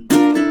sea,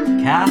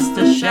 cast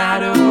a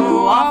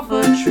shadow off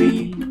a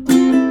tree.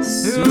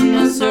 Soon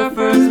the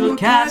surfers will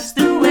catch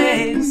the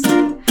waves,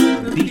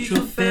 the beach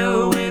will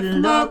fill with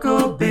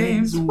local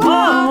babes.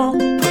 Whoa,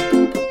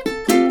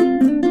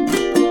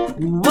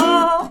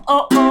 whoa, oh,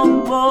 oh,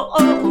 oh,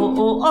 oh,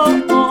 oh,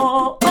 oh,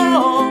 oh, oh.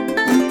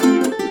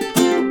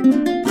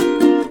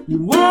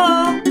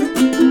 Whoa.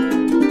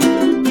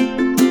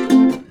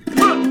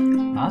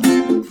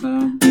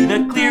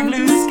 The clear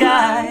blue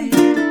sky,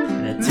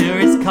 the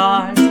tourist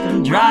cars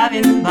come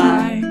driving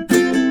by,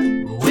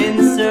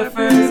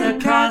 windsurfers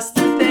across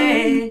the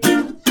bay,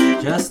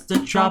 just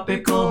a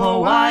tropical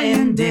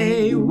Hawaiian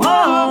day.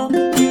 Whoa,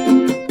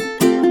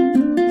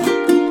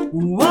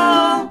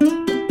 whoa,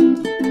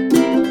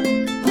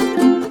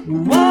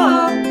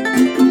 whoa,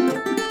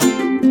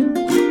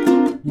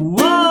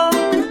 whoa.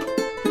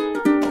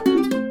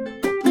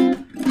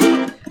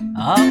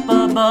 Up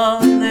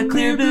above the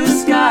clear blue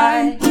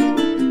sky,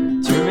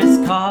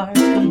 tourist cars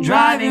come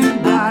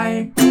driving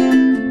by,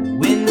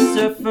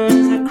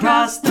 windsurfers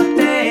across the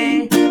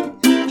bay,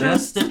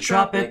 just a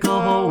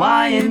tropical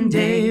Hawaiian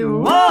day.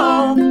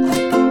 Whoa,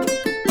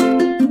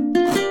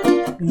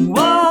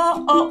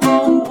 whoa, oh,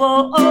 oh, oh,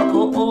 oh,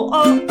 oh, oh,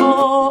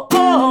 oh,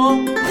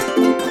 oh.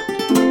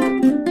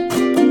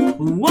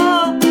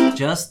 Whoa,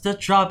 just a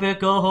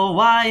tropical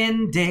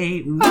Hawaiian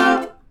day.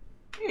 Whoa.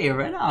 Hey,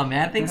 right on,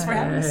 man. Thanks for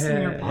having us in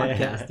your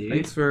podcast, dude.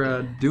 Thanks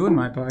for doing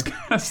my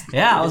podcast.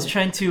 Yeah, I was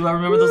trying to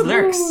remember those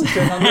lyrics. It's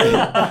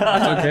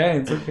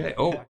okay.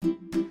 Oh.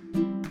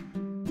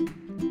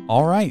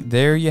 All right,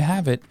 there you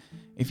have it.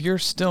 If you're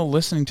still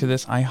listening to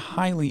this, I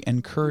highly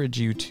encourage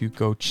you to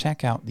go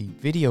check out the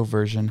video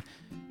version.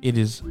 It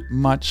is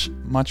much,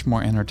 much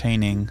more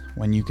entertaining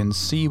when you can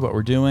see what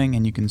we're doing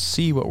and you can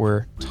see what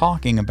we're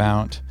talking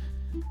about.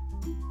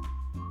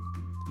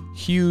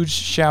 Huge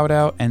shout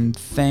out and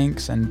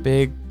thanks and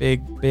big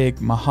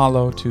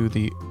mahalo to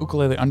the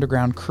Ukulele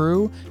Underground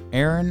crew,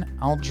 Aaron,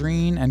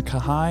 Aldrine, and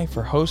Kahai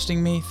for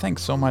hosting me.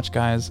 Thanks so much,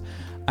 guys.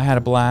 I had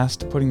a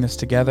blast putting this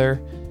together,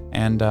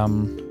 and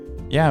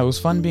yeah, it was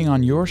fun being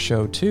on your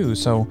show too.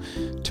 So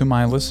to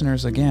my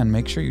listeners, again,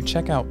 make sure you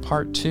check out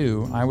part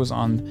 2. I was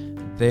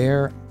on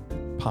their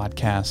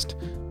podcast,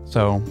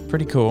 so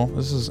pretty cool.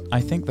 This is, I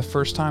think, the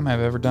first time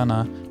I've ever done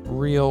a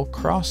real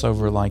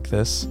crossover like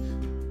this.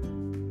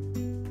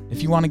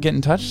 If you want to get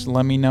in touch,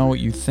 let me know what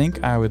you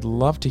think. I would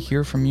love to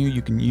hear from you.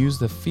 You can use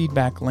the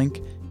feedback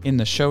link in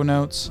the show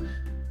notes.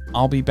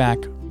 I'll be back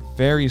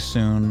very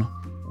soon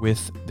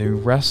with the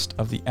rest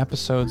of the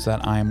episodes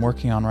that I'm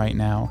working on right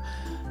now.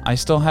 I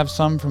still have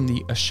some from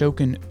the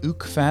Ashokan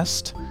Ook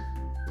Fest,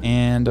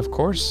 and of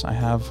course, I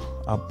have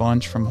a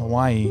bunch from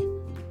Hawaii.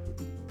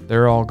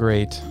 They're all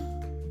great.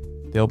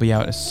 They'll be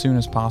out as soon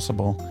as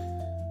possible.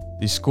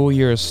 The school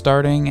year is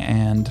starting,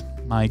 and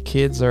my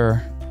kids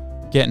are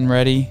getting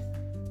ready.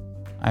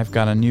 I've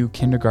got a new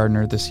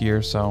kindergartner this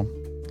year, so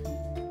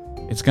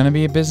it's going to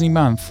be a busy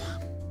month.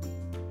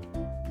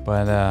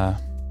 But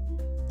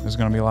there's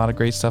going to be a lot of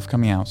great stuff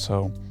coming out,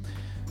 so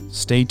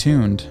stay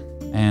tuned.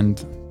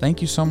 And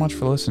thank you so much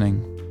for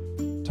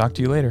listening. Talk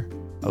to you later.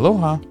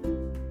 Aloha!